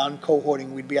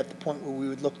non-cohorting, we'd be at the point where we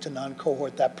would look to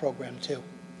non-cohort that program too.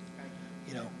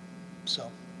 You know, so.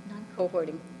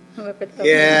 Non-cohorting.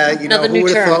 Yeah, you know, who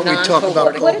would have thought we'd talk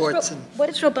about cohorts? What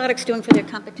is robotics doing for their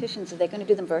competitions? Are they going to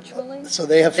do them virtually? So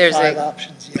they have 5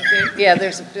 options. Yeah,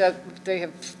 they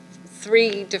have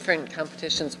 3 different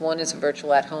competitions. One is a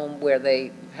virtual at home where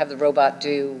they have the robot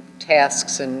do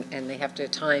tasks and they have to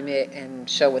time it and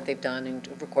show what they've done and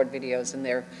record videos, and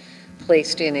they're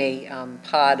placed in a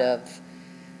pod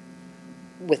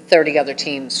with 30 other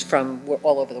teams from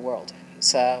all over the world.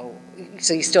 So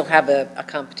you still have a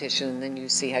competition, and then you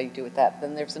see how you do with that.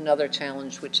 Then there's another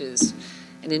challenge, which is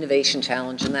an innovation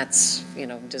challenge, and that's, you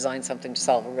know, design something to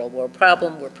solve a real world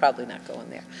problem. We're probably not going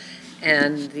there.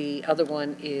 And the other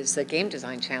one is a game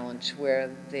design challenge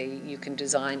where you can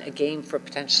design a game for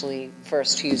potentially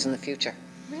first to use in the future.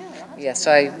 Really? Yeah,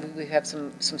 so we have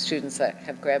some students that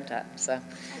have grabbed that. So,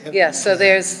 yeah, so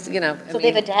there's, you know. So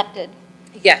they've adapted.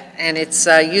 Yeah, and it's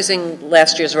using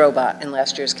last year's robot in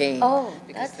last year's game. Oh,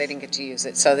 because they didn't get to use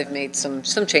it. So they've made some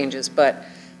changes, but,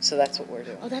 so that's what we're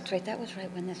doing. Oh, that's right. That was right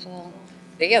when this all.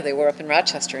 Yeah, they were up in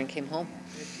Rochester and came home.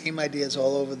 Game ideas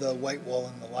all over the white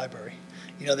wall in the library.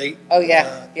 You know, they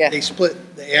they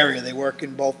split the area. They work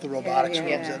in both the robotics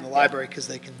rooms and the library because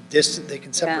they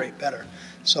can separate better.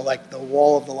 So, like the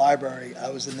wall of the library, I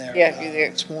was in there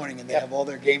this morning, and they have all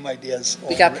their game ideas.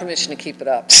 We got permission to keep it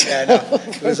up. Yeah, I know.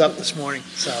 It was up this morning.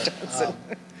 So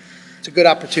it's a good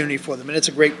opportunity for them, and it's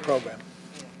a great program.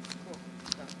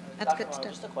 That's good stuff.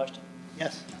 Just a question.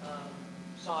 Yes.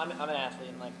 So I'm an athlete,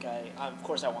 and like of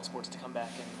course I want sports to come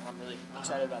back, and I'm really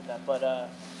excited about that. But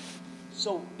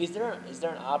so is there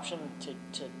an option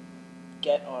to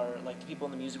get the people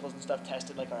in the musicals and stuff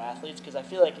tested like our athletes? Because I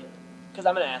feel like because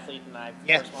I'm an athlete and I of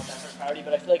course want that for priority,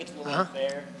 but I feel like it's a little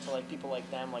unfair to like people like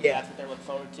them, like that's what they look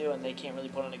forward to, and they can't really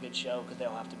put on a good show because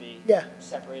they'll have to be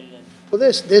separated. And well,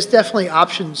 there's definitely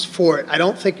options for it. I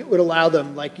don't think it would allow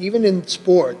them, like even in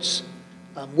sports,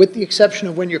 with the exception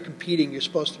of when you're competing, you're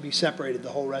supposed to be separated the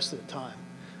whole rest of the time.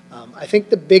 I think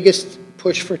the biggest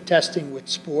push for testing with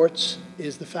sports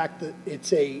is the fact that it's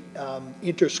they're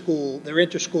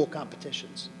inter-school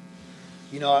competitions.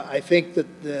 You know, I think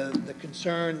that the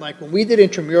concern, like when we did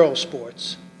intramural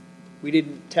sports, we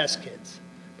didn't test kids,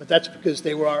 but that's because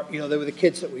they were the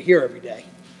kids that were here every day.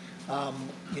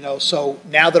 You know, so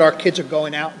now that our kids are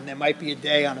going out and there might be a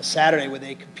day on a Saturday where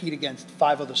they compete against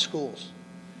 5 other schools,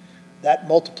 that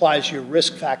multiplies your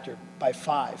risk factor by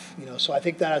 5, you know, so I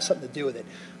think that has something to do with it.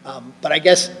 But I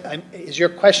guess, is your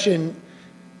question,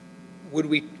 would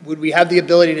we have the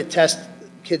ability to test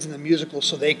kids in the musical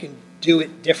so they can do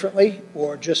it differently,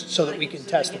 or just so that we can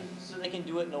test them? So they can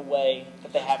do it in a way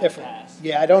that they haven't in the past.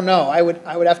 Yeah, I don't know. I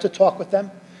would have to talk with them.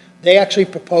 They actually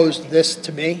proposed this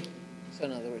to me. So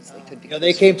in other words, they could be. You know,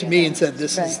 they came to me and said,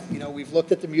 this is, you know, we've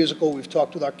looked at the musical, we've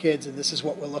talked with our kids, and this is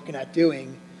what we're looking at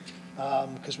doing.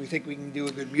 Because we think we can do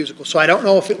a good musical. So I don't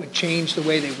know if it would change the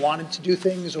way they wanted to do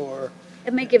things, or...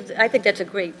 It may give, I think that's a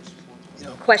great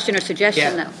question or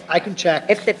suggestion, though. I can check.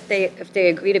 If they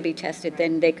agree to be tested,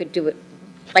 then they could do it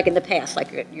like in the past,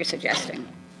 like you're suggesting.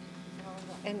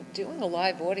 And doing a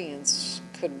live audience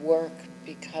could work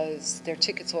because their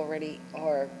tickets already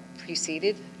are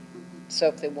preceded. So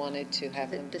if they wanted to have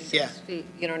them, you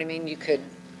know what I mean? You could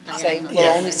say,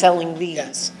 we're only selling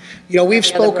these. You know, we've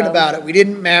spoken about it. We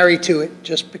didn't marry to it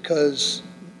just because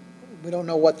we don't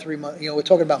know what 3 months, we're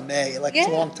talking about May, like it's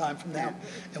a Yeah. long time from now.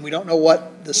 And we don't know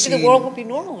what the scene. Maybe the world will be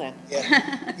normal then.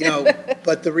 Yeah,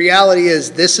 but the reality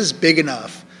is, this is big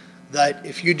enough that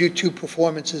if you do 2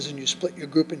 performances and you split your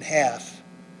group in half,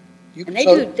 you And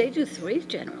can. they do 3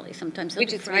 generally, sometimes We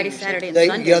they'll do do 3 Friday, usually. Saturday, and They,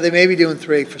 Sunday. they may be doing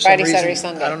 3 for some Friday, reason. Saturday,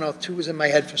 Sunday. I don't know if 2 was in my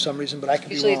head for some reason, but I could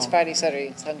be wrong. Usually it's Friday, Saturday,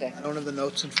 and Sunday. I don't have the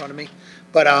notes in front of me.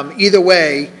 But either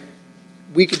way,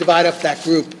 we could divide up that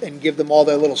group and give them all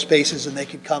their little spaces, and they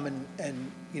could come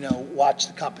and watch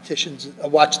the competitions,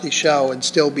 watch the show and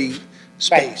still be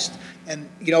spaced. And,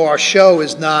 our show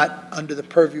is not under the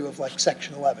purview of like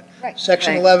Section 11. Right.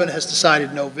 Section Right. 11 has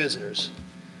decided no visitors.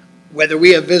 Whether we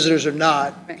have visitors or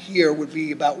not, here would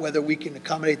be about whether we can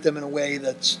accommodate them in a way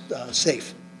that's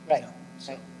safe. Right,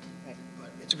 So, right. but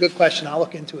it's a good question. I'll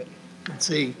look into it and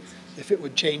see if it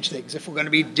would change things, if we're going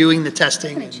to be doing the It's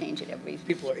testing going and to change it every, what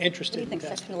people are do interested you in think,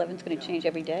 testing. Section 11 is going to change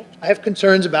every day? I have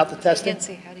concerns about the testing. Again,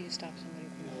 see, how do you stop somebody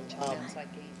from going to an outside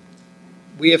game?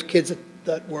 We have kids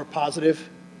that were positive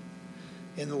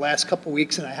in the last couple of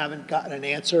weeks, and I haven't gotten an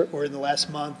answer, or in the last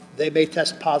month. They may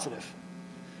test positive.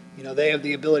 They have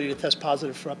the ability to test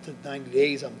positive for up to 90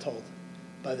 days, I'm told,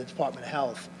 by the Department of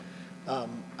Health.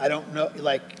 I don't know,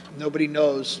 nobody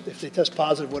knows if they test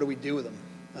positive, what do we do with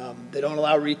them? They don't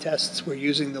allow retests. We're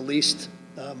using the least,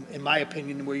 in my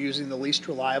opinion, we're using the least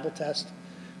reliable test.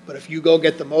 But if you go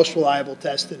get the most reliable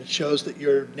test and it shows that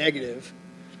you're negative,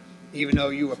 even though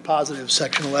you were positive,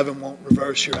 Section 11 won't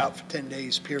reverse, you're out for 10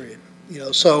 days, period.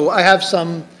 So I have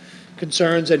some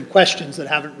concerns and questions that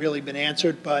haven't really been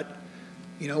answered, but,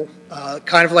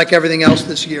 kind of like everything else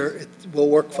this year, we'll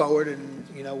work forward and,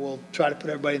 we'll try to put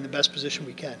everybody in the best position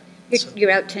we can. So,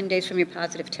 You're out 10 days from your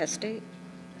positive test date?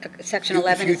 Section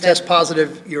 11 if you is test that,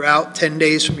 positive, you're out 10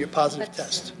 days from your positive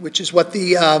That's- test, which is what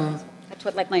the, that's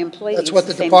what, like, my employees. that's what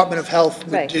the same- Department of Health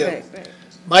would Right, do. right, right.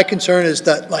 My concern is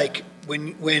that, like,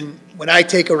 when I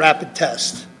take a rapid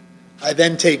test, I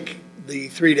then take the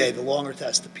 3-day, the longer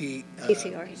test, the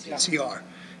PCR. PCR.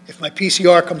 If my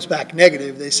PCR comes back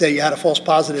negative, they say you had a false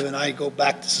positive, and I go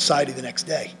back to society the next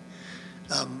day.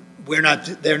 They're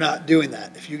not doing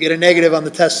that. If you get a negative on the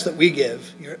tests that we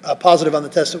give, you're a positive on the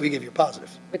test that we give, you're positive,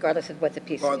 Regardless of what the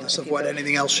PCR. regardless of if you what go-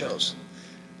 anything else shows.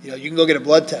 You can go get a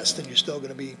blood test, and you're still going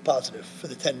to be positive for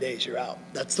the 10 days you're out.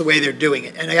 That's the way they're doing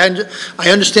it. And I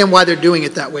understand why they're doing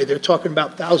it that way. They're talking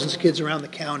about thousands of kids around the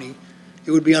county.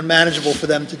 It would be unmanageable for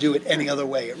them to do it any other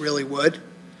way. It really would.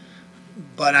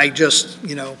 But I just,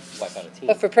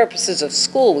 But for purposes of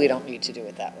school, we don't need to do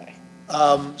it that way.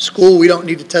 school, we don't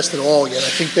need to test at all yet. I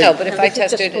think they. No, but if No, I this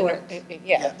is just tested, for-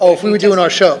 yeah. Oh, if we were doing our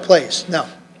show, place, no.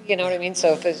 You know what I mean?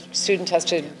 So if a student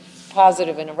tested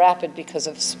positive in a rapid because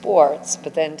of sports,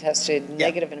 but then tested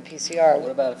negative in a What PCR,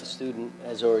 about if a student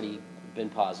has already been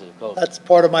positive COVID? That's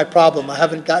part of my problem. I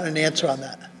haven't gotten an answer on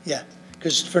that. Yeah,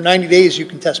 because for 90 days, you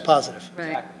can test positive. Right.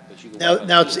 Exactly, but you can work on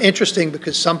Now the it's team. interesting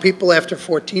because some people after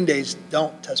 14 days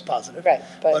don't test positive. right,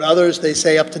 But but, others, they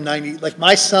say up to 90, like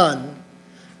my son,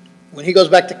 when he goes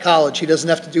back to college, he doesn't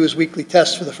have to do his weekly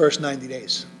test for the first 90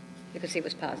 days. Because he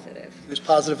was positive. He was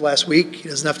positive last week. He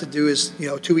doesn't have to do his,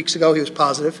 2 weeks ago, he was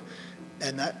positive.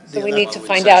 And that. so we that- need to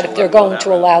find out if they're going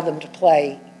to allow them to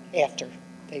play after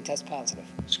they test positive.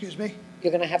 Excuse me?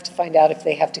 You're going to have to find out if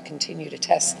they have to continue to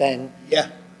test then. Yeah.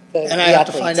 the And I the have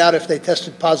to athletes. find out if they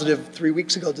tested positive 3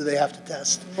 weeks ago, do they have to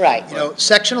test? Right.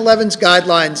 Section 11's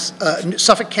guidelines,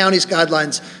 Suffolk County's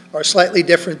guidelines are slightly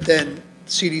different than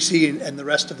CDC and the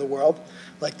rest of the world.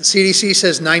 Like the CDC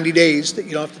says 90 days that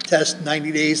you don't have to test,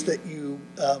 90 days that you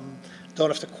don't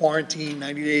have to quarantine,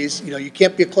 90 days, you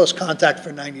can't be a close contact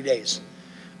for 90 days.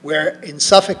 Where in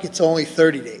Suffolk, it's only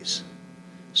 30 days.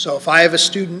 So if I have a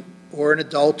student or an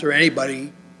adult or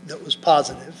anybody that was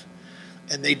positive,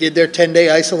 and they did their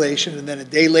 10-day isolation, and then a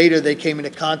day later they came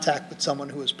into contact with someone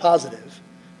who was positive,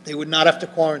 they would not have to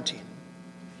quarantine.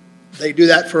 They do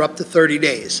that for up to 30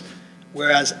 days.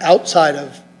 Whereas outside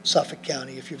of Suffolk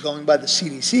County, if you're going by the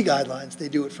CDC guidelines, they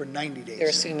do it for 90 days. They're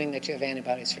assuming that you have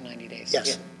antibodies for 90 days.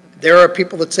 Yes. Yeah. There are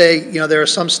people that say, there are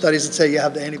some studies that say you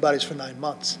have the antibodies for 9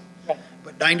 months. Right.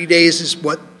 But 90 days is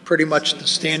what pretty much the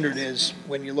standard is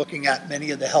when you're looking at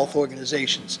many of the health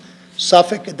organizations.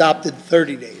 Suffolk adopted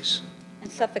 30 days,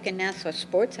 And Suffolk and Nassau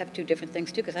sports have two different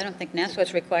things too, because I don't think Nassau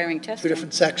is requiring testing. 2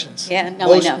 different sections. Yeah,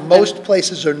 no, I know. Most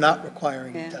places are not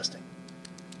requiring Yeah. testing.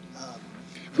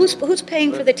 Who's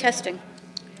paying for the testing?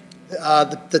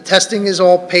 The testing is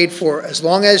all paid for as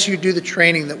long as you do the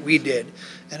training that we did,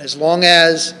 and as long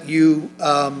as you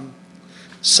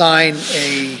sign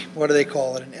a, what do they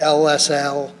call it, an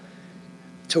LSL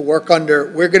to work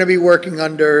under, we're going to be working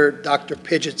under Dr.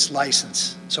 Pidgeot's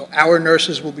license. So our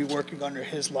nurses will be working under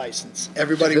his license.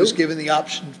 Everybody was given the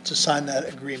option to sign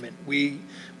that agreement. We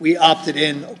opted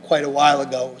in quite a while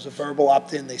ago. It was a verbal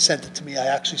opt-in. They sent it to me. I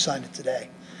actually signed it today.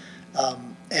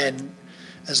 And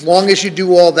as long as you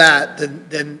do all that,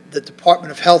 then the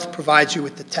Department of Health provides you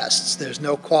with the tests. There's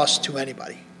no cost to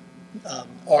anybody.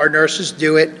 Our nurses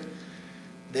do it.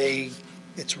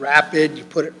 It's rapid. You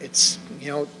put it, it's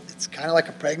kind of like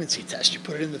a pregnancy test. You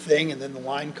put it in the thing, and then the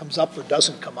line comes up or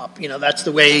doesn't come up. That's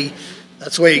the way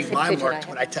mine worked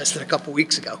when I tested a couple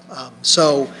weeks ago.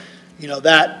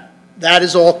 That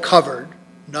is all covered.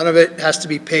 None of it has to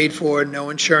be paid for.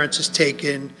 No insurance is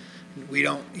taken. We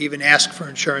don't even ask for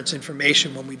insurance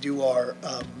information when we do our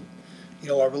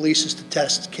releases to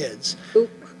test kids. Ooh,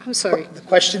 I'm sorry. The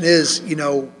question is,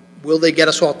 will they get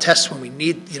us all tests when we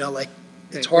need,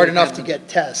 it's hard enough to get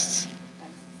tests.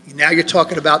 Now you're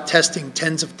talking about testing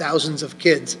tens of thousands of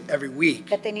kids every week.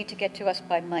 But they need to get to us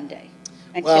by Monday,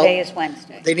 and Well, today is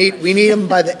Wednesday. We need them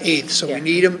by the 8th, so we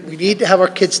need to have our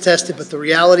kids tested, but the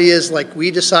reality is,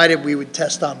 we decided we would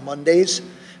test on Mondays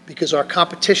because our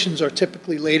competitions are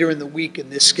typically later in the week in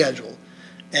this schedule.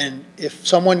 And if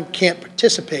someone can't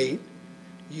participate,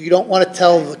 you don't want to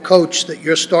tell the coach that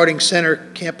your starting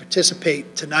center can't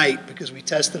participate tonight because we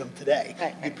tested them today.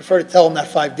 Right. You prefer to tell them that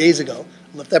 5 days ago,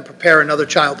 let them prepare another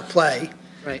child to play.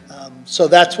 Right. So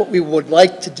that's what we would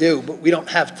like to do, but we don't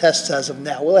have tests as of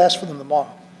now. We'll ask for them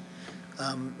tomorrow.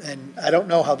 And I don't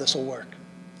know how this will work.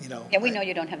 Yeah, we know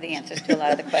you don't have the answers to a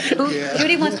lot of the questions. Yeah.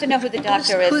 Judy wants to know who the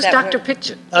doctor is. Who's that Dr. we're-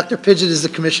 Pidgeot? Dr. Pidgeot is the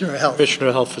Commissioner of Health. Commissioner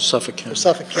of Health for Suffolk For County.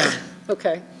 Suffolk County.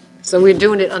 Okay, so we're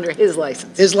doing it under his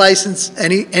license. His license,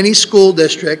 any school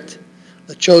district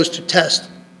that chose to test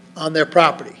on their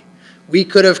property. We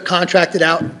could have contracted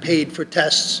out and paid for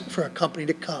tests for a company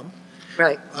to come.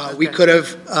 Right. We could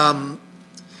have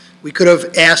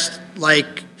asked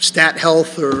like Stat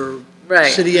Health or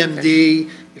Right, City MD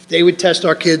if they would test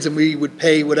our kids, and we would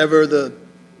pay whatever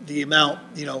the amount,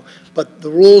 But the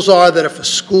rules are that if a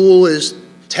school is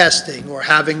testing or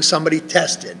having somebody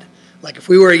tested, like if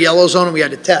we were a yellow zone and we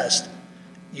had to test,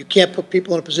 you can't put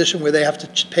people in a position where they have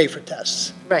to pay for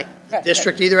tests. Right. The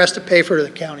district either has to pay for it or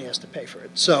the county has to pay for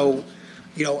it. So,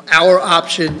 our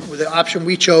option, the option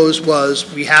we chose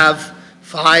was we have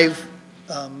 5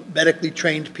 medically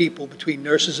trained people between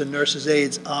nurses and nurses'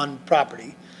 aides on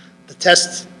property. The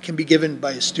test can be given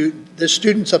by a student. There's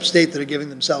students upstate that are giving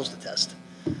themselves the test.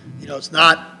 It's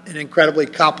not an incredibly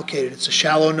complicated, it's a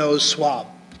shallow nose swab.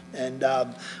 And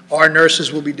our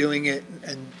nurses will be doing it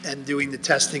and doing the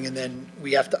testing, and then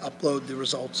we have to upload the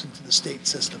results into the state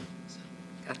system.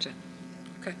 Gotcha.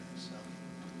 Okay.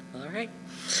 All right.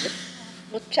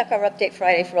 We'll check our update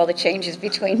Friday for all the changes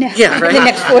between now Yeah, right.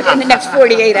 in the next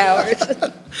 48 hours.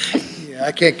 Yeah,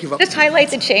 I can't give up. Just highlight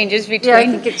the changes between Yeah, I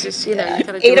think it's just, you gotta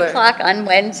do 8 it. o'clock on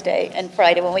Wednesday and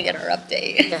Friday when we get our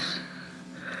update. Yeah.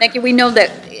 Thank you. We know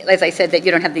that, as I said, that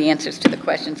you don't have the answers to the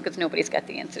questions because nobody's got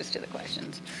the answers to the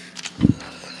questions.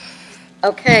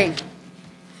 Okay.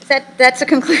 That's a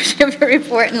conclusion of your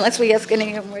report unless we ask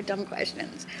any more dumb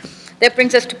questions. That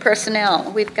brings us to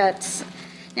personnel. We've got,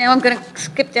 now I'm going to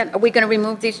skip down. Are we going to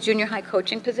remove these junior high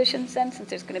coaching positions then, since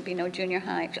there's going to be no junior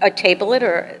high? Or table it,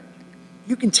 or?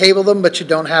 You can table them, but you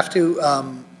don't have to. I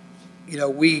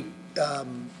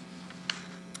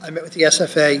met with the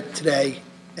SFA today,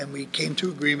 and we came to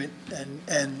agreement,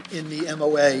 and in the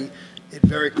MOA, it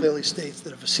very clearly states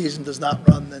that if a season does not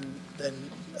run, then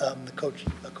the coach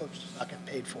does not get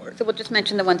paid for it. So we'll just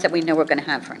mention the ones that we know we're going to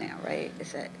have for now, right?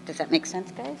 Does that make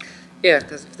sense, guys? Yeah,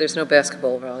 because if there's no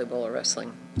basketball, volleyball, or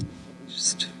wrestling,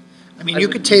 just. You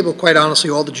could table, quite honestly,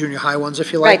 all the junior high ones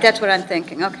if you like. Right, that's what I'm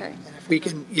thinking, okay. If we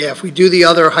can, if we do the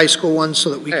other high school ones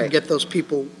so that we can Right. get those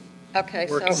people. Okay,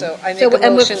 Working. So I make So, a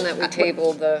and we're- motion that we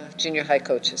table the junior high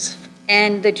coaches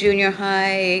And the junior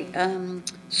high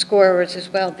scorers as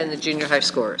well, then. and the junior high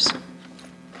scorers.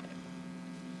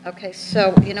 Okay,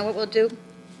 so you know what we'll do?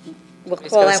 We'll Please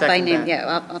call go out by second name, that.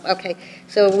 yeah, okay.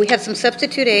 So we have some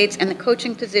substitute aides and the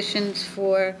coaching positions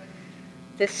for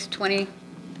this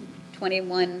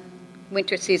 2021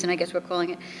 winter season, I guess we're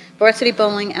calling it. Varsity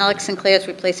bowling, Alex Sinclair is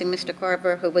replacing Mr.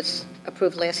 Carver, who was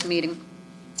approved last meeting.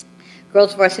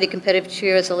 Girls varsity competitive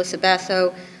cheer is Alyssa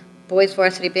Basso. Boys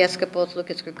varsity basketball is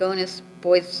Lucas Gregonis.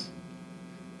 Boys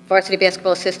varsity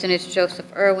basketball assistant is Joseph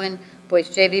Irwin. Boys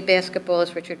JV basketball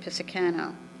is Richard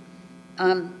Pisacano.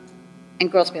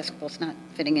 And girls basketball is not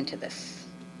fitting into this.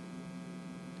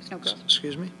 There's no girls.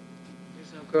 Excuse me?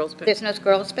 There's no girls, There's no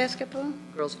girls basketball?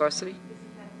 girls varsity?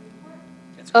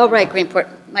 Oh, right, Greenport.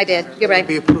 My bad. You're right.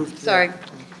 Be approved. Sorry.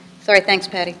 Sorry, thanks,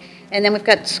 Patty. And then we've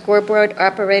got scoreboard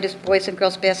operators, boys and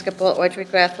girls basketball, Audrey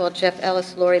Grathwell, Jeff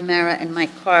Ellis, Lori Mara, and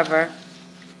Mike Carver.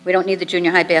 We don't need the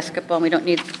junior high basketball, and we don't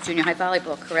need the junior high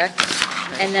volleyball, correct?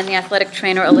 And then the athletic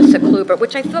trainer, Alyssa Kluber,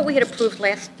 which I thought we had approved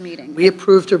last meeting. We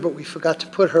approved her, but we forgot to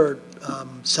put her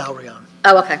salary on.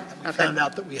 Oh, okay, We okay. found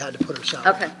out that we had to put her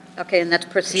salary. Okay, okay, and that's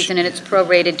per season, and it's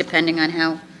prorated depending on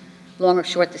how long or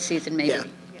short the season may Yeah, be.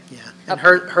 yeah. And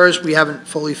hers, we haven't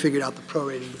fully figured out the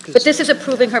prorating because. But this is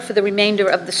approving her for the remainder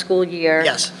of the school year?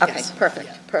 Yes, Okay, yes.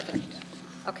 perfect, perfect.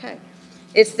 Okay.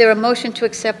 Is there a motion to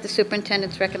accept the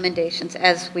superintendent's recommendations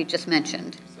as we just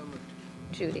mentioned?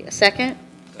 Judy, a second?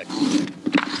 Second.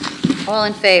 All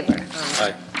in favor?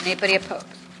 Aye. Anybody opposed?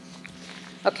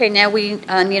 Okay, now we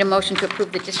need a motion to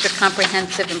approve the district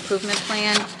comprehensive improvement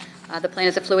plan. The plan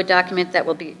is a fluid document that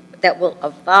will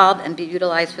evolve and be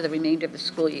utilized for the remainder of the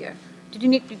school year.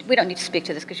 We don't need to speak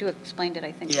to this because you explained it,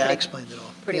 I think. Yeah, I explained it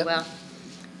all. Pretty Yep. well.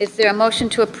 Is there a motion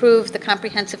to approve the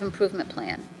comprehensive improvement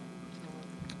plan?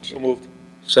 So moved.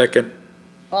 Second.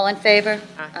 All in favor?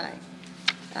 Aye.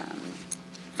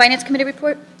 Finance committee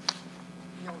report?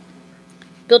 No.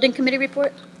 Building committee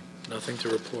report? Nothing to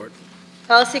report.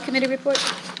 Policy committee report?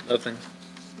 Nothing.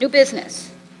 New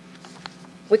business?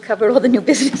 We covered all the new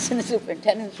business in the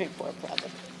superintendent's report, probably.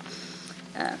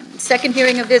 Second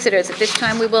hearing of visitors. At this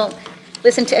time, we will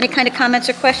listen to any kind of comments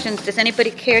or questions. Does anybody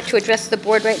care to address the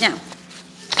board right now?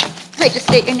 Hi, just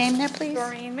state your name there, please.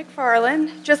 Doreen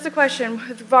McFarland. Just a question,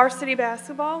 with varsity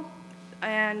basketball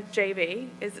and JV,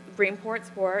 is Greenport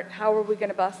Sport, how are we going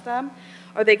to bus them?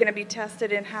 Are they going to be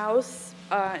tested in-house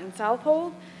in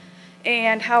Southold?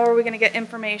 And how are we going to get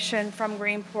information from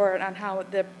Greenport on how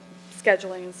the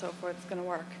scheduling and so forth is going to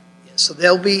work? So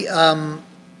there'll be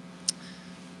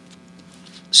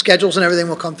schedules and everything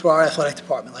will come through our athletic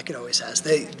department like it always has.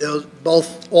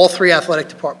 All three athletic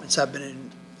departments have been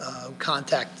in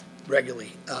contact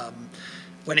regularly.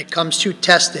 When it comes to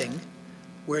testing,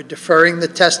 we're deferring the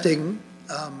testing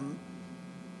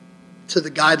to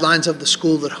the guidelines of the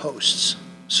school that hosts.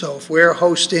 So if we're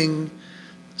hosting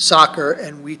soccer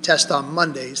and we test on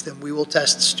Mondays, then we will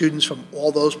test students from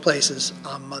all those places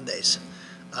on Mondays.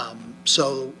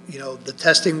 So, the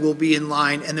testing will be in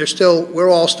line, and we're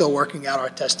all still working out our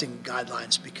testing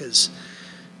guidelines because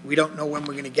we don't know when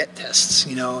we're going to get tests,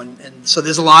 and so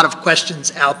there's a lot of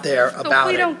questions out there about it. So if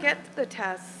we don't get the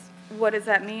tests, what does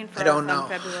that mean for us on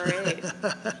February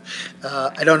 8th?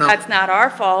 I don't know. That's not our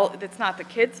fault. It's not the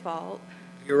kids' fault.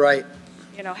 You're right.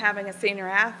 Having a senior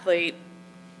athlete,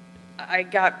 I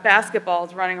got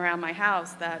basketballs running around my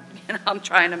house that I'm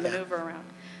trying to maneuver around.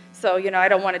 So, I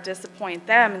don't want to disappoint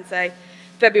them and say,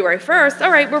 February 1st,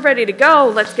 all right, we're ready to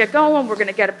go, let's get going, we're going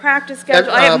to get a practice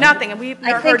schedule. I have nothing, and we've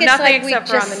heard nothing except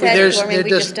for on the news. We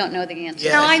just don't know the answer.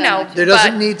 Yeah, no, I know. There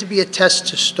doesn't need to be a test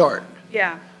to start.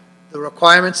 Yeah. The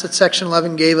requirements that Section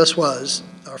 11 gave us was,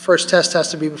 our first test has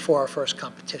to be before our first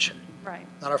competition. Right.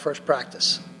 Not our first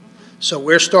practice. So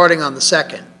we're starting on the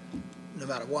 2nd, no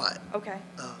matter what. Okay.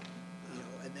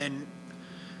 And then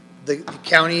the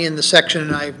county and the section,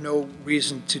 and I have no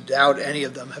reason to doubt any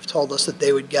of them, have told us that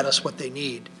they would get us what they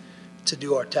need to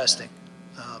do our testing.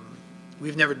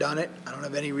 We've never done it. I don't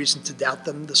have any reason to doubt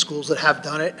them. The schools that have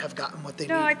done it have gotten what they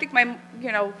need. No, I think my,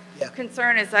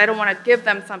 concern is I don't want to give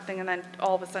them something and then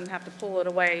all of a sudden have to pull it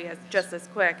away just as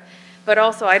quick. But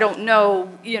also, I don't know,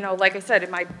 like I said,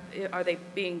 are they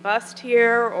being bused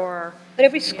here or? But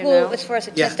every school, as far as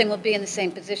the testing, will be in the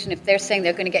same position. If they're saying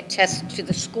they're going to get tests to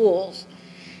the schools,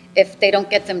 if they don't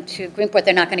get them to Greenport,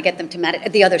 they're not going to get them to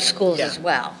the other schools as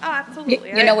well. Oh, absolutely.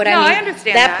 You know what I mean? No, I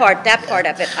understand that. That part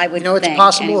of it, I would think. It's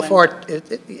possible anyway.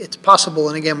 it's possible,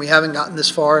 and again, we haven't gotten this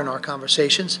far in our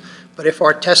conversations, but if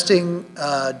our testing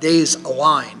days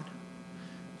align,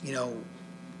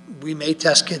 we may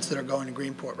test kids that are going to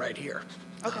Greenport right here.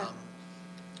 Okay.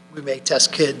 We may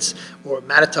test kids, or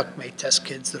Mattituck may test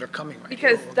kids that are coming right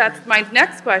here. Because that's my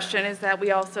next question, is that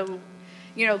we also,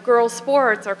 girls'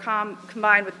 sports are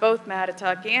combined with both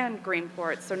Mattituck and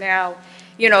Greenport. So now,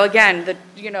 again,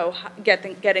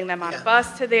 getting them on a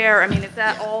bus to there, is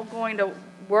that all going to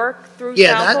work through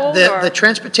Southold? Yeah, the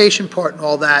transportation part and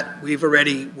all that, we've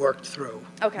already worked through.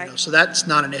 Okay. So that's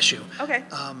not an issue. Okay.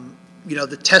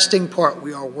 The testing part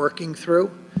we are working through.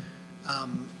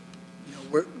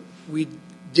 We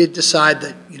did decide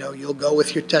that, you'll go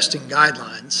with your testing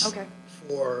guidelines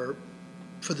for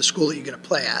the school that you're going to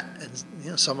play at.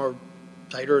 And, some are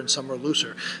tighter and some are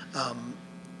looser.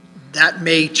 That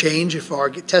may change if our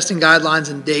testing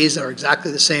guidelines and days are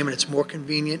exactly the same and it's more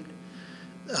convenient.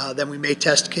 then we may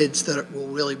test kids that will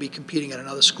really be competing at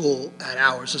another school at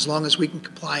ours, as long as we can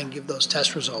comply and give those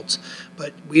test results.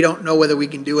 But we don't know whether we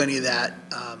can do any of that.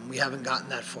 We haven't gotten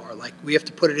that far. Like, we have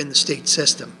to put it in the state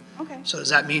system. Okay. So does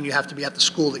that mean you have to be at the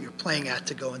school that you're playing at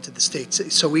to go into the state?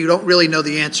 So we don't really know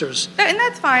the answers. And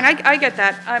that's fine, I get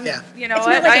that. Yeah. You know, It's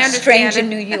not I like it's understand strange in it.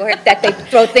 New York that they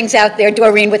throw things out there,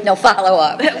 Doreen, with no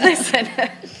follow-up. Listen,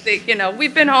 you know,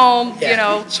 we've been home, you Yeah.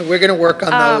 know. So we're going to work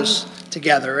on those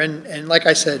together. And like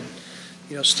I said,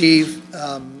 you know, Steve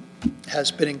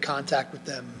has been in contact with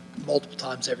them multiple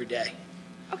times every day.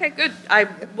 Okay, good. I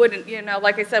wouldn't, you know,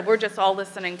 like I said, we're just all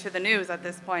listening to the news at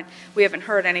this point. We haven't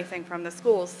heard anything from the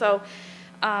schools, so.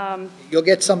 You'll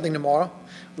get something tomorrow.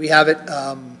 We have it,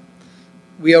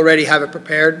 we already have it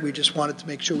prepared. We just wanted to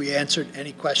make sure we answered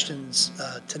any questions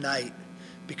tonight,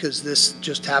 because this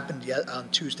just happened on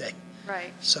Tuesday.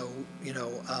 Right. So, you know,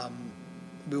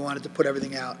 we wanted to put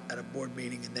everything out at a board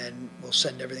meeting, and then we'll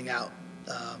send everything out.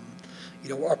 You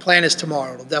know, our plan is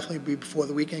tomorrow. It'll definitely be before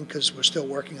the weekend, because we're still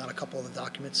working on a couple of the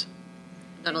documents.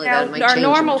 Not only Now, that, it might our change in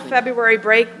normal between. February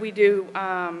break, we do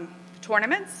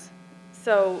tournaments.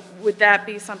 So would that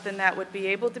be something that would be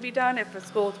able to be done if a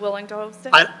school is willing to host it?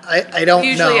 I don't know.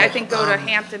 Usually, I think, go to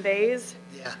Hampton Bays.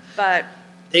 Yeah. But,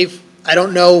 I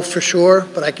don't know for sure,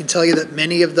 but I can tell you that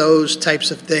many of those types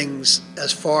of things,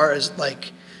 as far as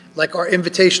like our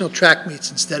invitational track meets,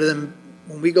 instead of them,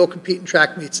 when we go compete in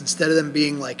track meets, instead of them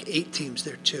being like 8 teams,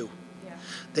 they're 2. Yeah.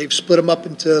 They've split them up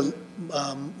into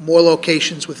more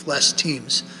locations with less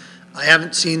teams. I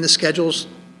haven't seen the schedules.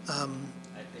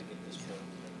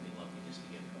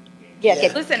 Yeah,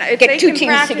 listen, if get they 2 can teams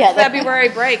practice together. February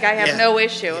break, I have Yeah. no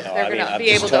issue. If No, they're I mean, going to I'm be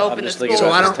just able to I'm open the just school thinking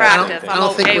So I for don't, practice, I I'm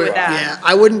don't think okay we're, with that. yeah,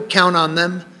 I wouldn't count on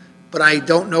them, but I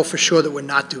don't know for sure that we're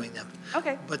not doing them.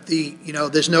 Okay, But you know,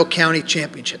 there's no county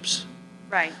championships.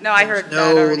 right. No, I heard that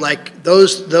No, already. like,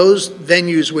 those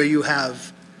venues where you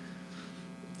have,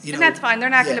 you know. And that's fine, they're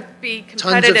not yeah, going to be tons of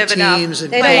competitive enough. teams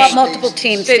and They don't want multiple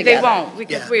teams They together. won't,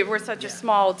 because Yeah. we're such a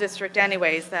small district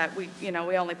anyways, that we, you know,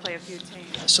 we only play a few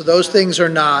teams. So those things are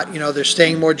not, you know, they're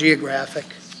staying more geographic.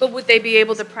 But would they be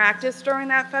able to practice during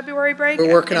that February break?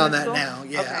 We're working in on the that school? now,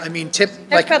 yeah. Okay. I mean,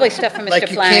 That's probably stuff from like Mr.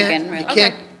 you Flanagan, can't, right? you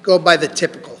can't go by the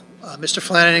typical. Mr.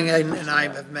 Flanagan and I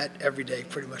have met every day,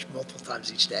 pretty much multiple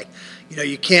times each day. You know,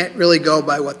 you can't really go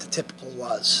by what the typical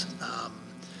was.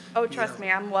 Oh, trust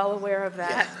me, I'm well aware of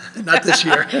that. Not this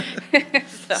year.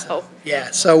 So,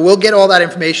 Yeah, so we'll get all that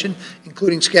information,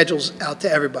 including schedules, out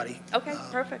to everybody. okay,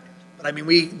 perfect. But I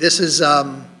mean, this is,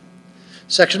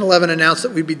 Section 11 announced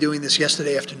that we'd be doing this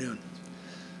yesterday afternoon.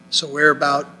 So we're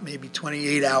about maybe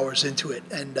 28 hours into it,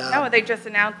 and No, they just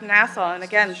announced Nassau, and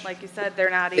again, like you said, they're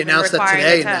not they even announced that requiring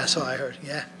today a in test. Nassau, I heard,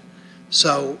 yeah.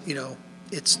 So, you know,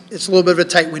 it's a little bit of a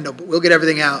tight window, but we'll get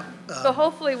everything out. So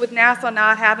hopefully with Nassau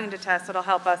not having to test, it'll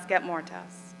help us get more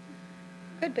tests.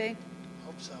 Could be.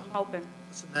 Hope so. I'm hoping.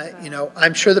 You know,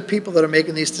 I'm sure the people that are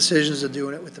making these decisions are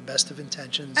doing it with the best of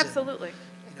intentions. and, Absolutely.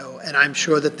 You know, and I'm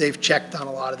sure that they've checked on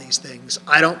a lot of these things.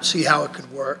 I don't see how it could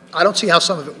work. I don't see how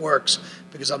some of it works,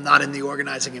 because I'm not in the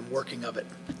organizing and working of it,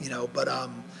 you know, but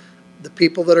the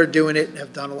people that are doing it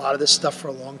have done a lot of this stuff for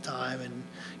a long time, and,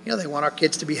 you know, they want our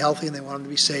kids to be healthy and they want them to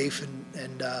be safe,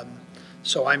 and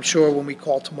so I'm sure when we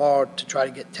call tomorrow to try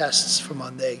to get tests for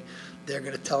Monday, they're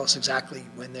going to tell us exactly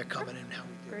when they're coming and how we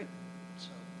do it. Great. So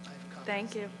I have confidence.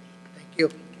 Thank you. Thank you.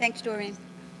 Thanks, Doreen.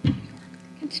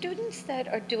 Can students that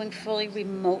are doing fully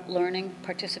remote learning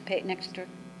participate in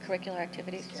extracurricular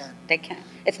activities? Yeah. They can.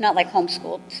 It's not like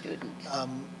homeschooled students.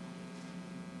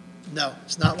 No,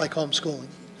 it's not like homeschooling.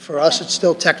 For us, it's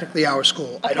still technically our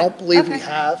school. I don't believe we Okay.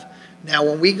 have. Now,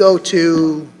 when we go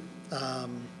to,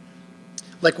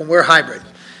 like when we're hybrid,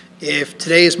 if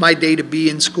today is my day to be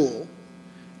in school,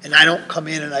 and I don't come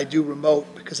in and I do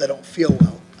remote because I don't feel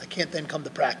well, I can't then come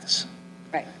to practice.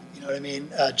 Right. You know what I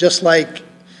mean? Just like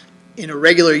in a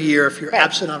regular year, if you're Right.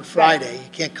 absent on Friday, you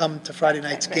can't come to Friday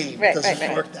night's Right, game. right, It doesn't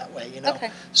right. work that way, you know? Okay.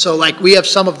 So like, we have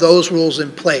some of those rules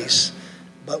in place,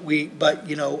 but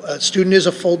you know, a student is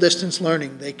a full distance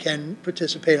learning. They can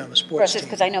participate on a sports Versus, team.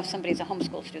 because I know if somebody's a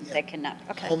homeschool student, they cannot.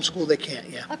 Okay. Homeschool, they can't,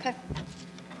 yeah. Okay.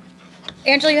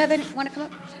 Angela, you have any, want to come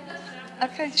up?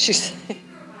 Okay. She's,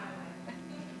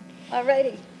 All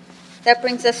righty. That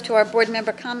brings us to our board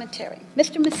member commentary.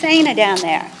 Mr. Messina down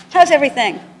there, how's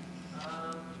everything?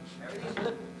 Everything's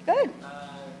good. Good.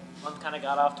 Month kind of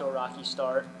got off to a rocky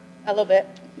start. A little bit.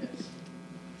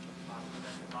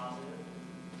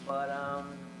 But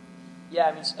yeah,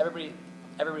 I mean,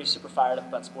 everybody's super fired up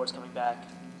about sports coming back.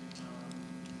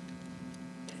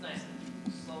 It's nice.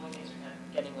 Slowly things are kind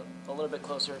of getting a little bit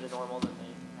closer to normal than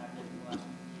they have been the last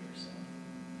few years.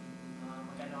 So,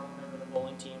 like I know, I remember the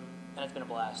bowling team and it's been a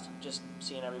blast just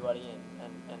seeing everybody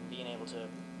and being able to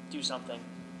do something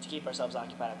to keep ourselves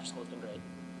occupied after school has been great.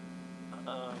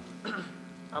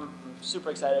 I'm super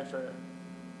excited for.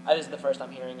 This is the first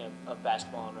I'm hearing of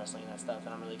basketball and wrestling and that stuff,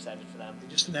 and I'm really excited for them. They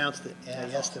just announced it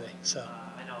yesterday, so.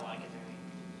 I know I can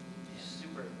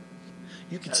super.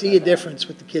 You can see a difference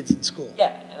with the kids in school.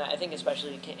 Yeah, and I think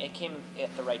especially it came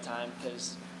at the right time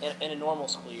because in a normal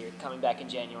school year, coming back in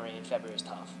January and February is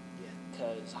tough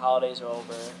because holidays are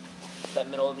over, that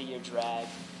middle of the year drag,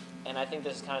 and I think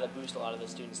this is kind of the boost a lot of the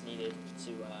students needed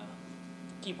to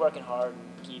keep working hard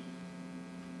and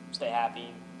stay happy,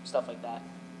 stuff like that.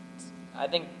 I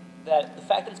think that the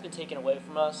fact that it's been taken away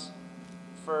from us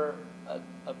for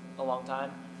a long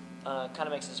time kind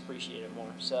of makes us appreciate it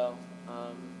more. So,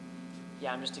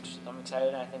 yeah, I'm excited,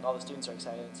 and I think all the students are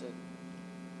excited. It's a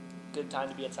good time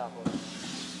to be at Southold.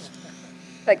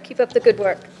 But keep up the good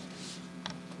work.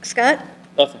 Scott?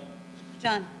 Nothing.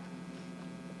 John?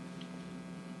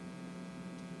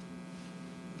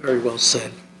 Very well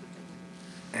said.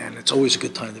 And it's always a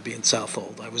good time to be in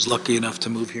Southold. I was lucky enough to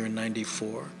move here in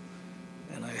 '94,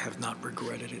 and I have not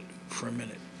regretted it for a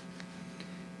minute.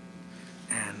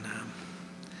 And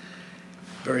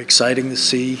very exciting to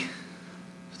see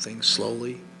things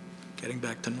slowly getting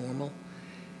back to normal.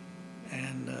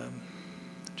 And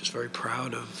just very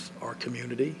proud of our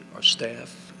community, our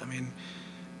staff. I mean,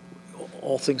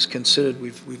 all things considered,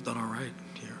 we've done all right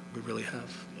here. We really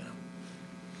have, you know.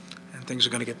 And things are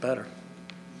going to get better.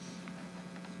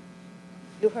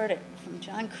 You heard it from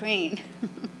John Crean.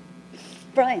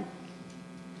 Brian?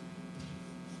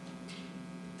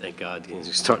 Thank God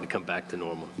it's starting to come back to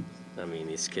normal. I mean,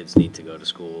 these kids need to go to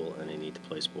school and they need to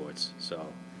play sports. So,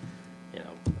 you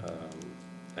know,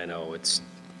 I know it's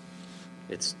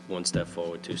one step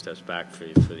forward, two steps back for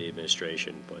the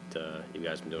administration, but you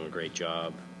guys have been doing a great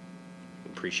job.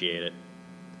 Appreciate it.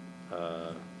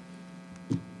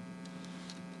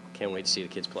 Can't wait to see the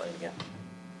kids playing again.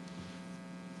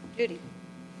 Judy?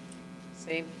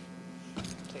 Same.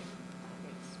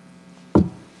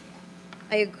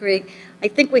 I agree. I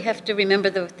think we have to remember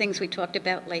the things we talked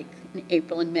about, like in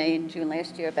April and May and June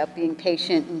last year, about being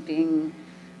patient and being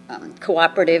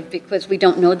cooperative, because we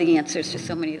don't know the answers to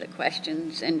so many of the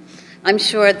questions. And I'm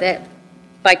sure that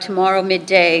by tomorrow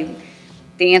midday,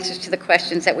 the answers to the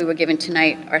questions that we were given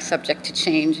tonight are subject to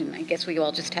change, and I guess we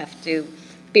all just have to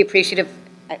be appreciative.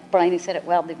 Brian, you said it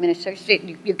well, the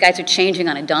administration, you guys are changing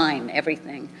on a dime,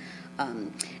 everything.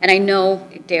 And I know,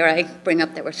 dare I bring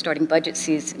up that we're starting budget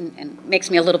season, and it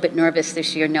makes me a little bit nervous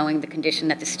this year knowing the condition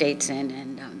that the state's in.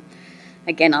 And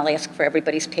again, I'll ask for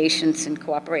everybody's patience and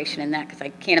cooperation in that, because I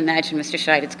can't imagine, Mr.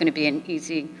 Scheid, it's going to be an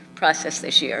easy process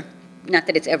this year. Not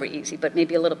that it's ever easy, but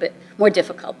maybe a little bit more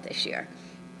difficult this year.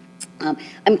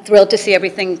 I'm thrilled to see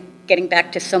everything getting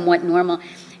back to somewhat normal.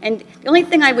 And the only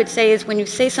thing I would say is when you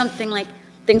say something like,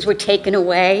 things were taken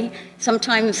away,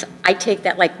 sometimes I take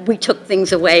that like we took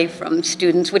things away from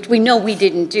students, which we know we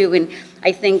didn't do. And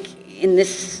I think in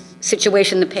this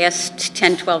situation the past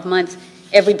 10, 12 months,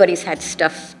 everybody's had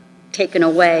stuff taken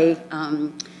away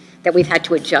that we've had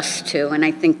to adjust to. And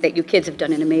I think that you kids have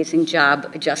done an amazing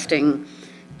job adjusting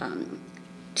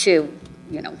to,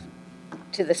 you know,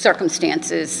 to the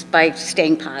circumstances by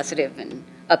staying positive and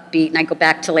upbeat. And I go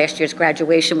back to last year's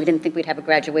graduation. We didn't think we'd have a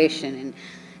graduation, and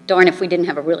darn if we didn't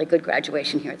have a really good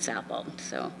graduation here at Southold.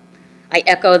 So I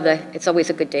echo it's always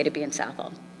a good day to be in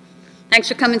Southold. Thanks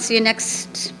for coming. See you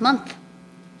next month,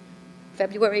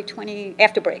 February 20,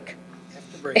 after break.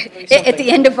 At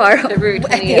the end of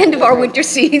our winter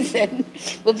season,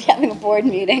 we'll be having a board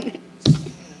meeting.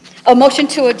 A motion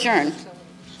to adjourn.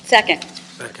 Second.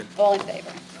 Second. All in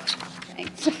favor?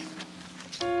 Thanks.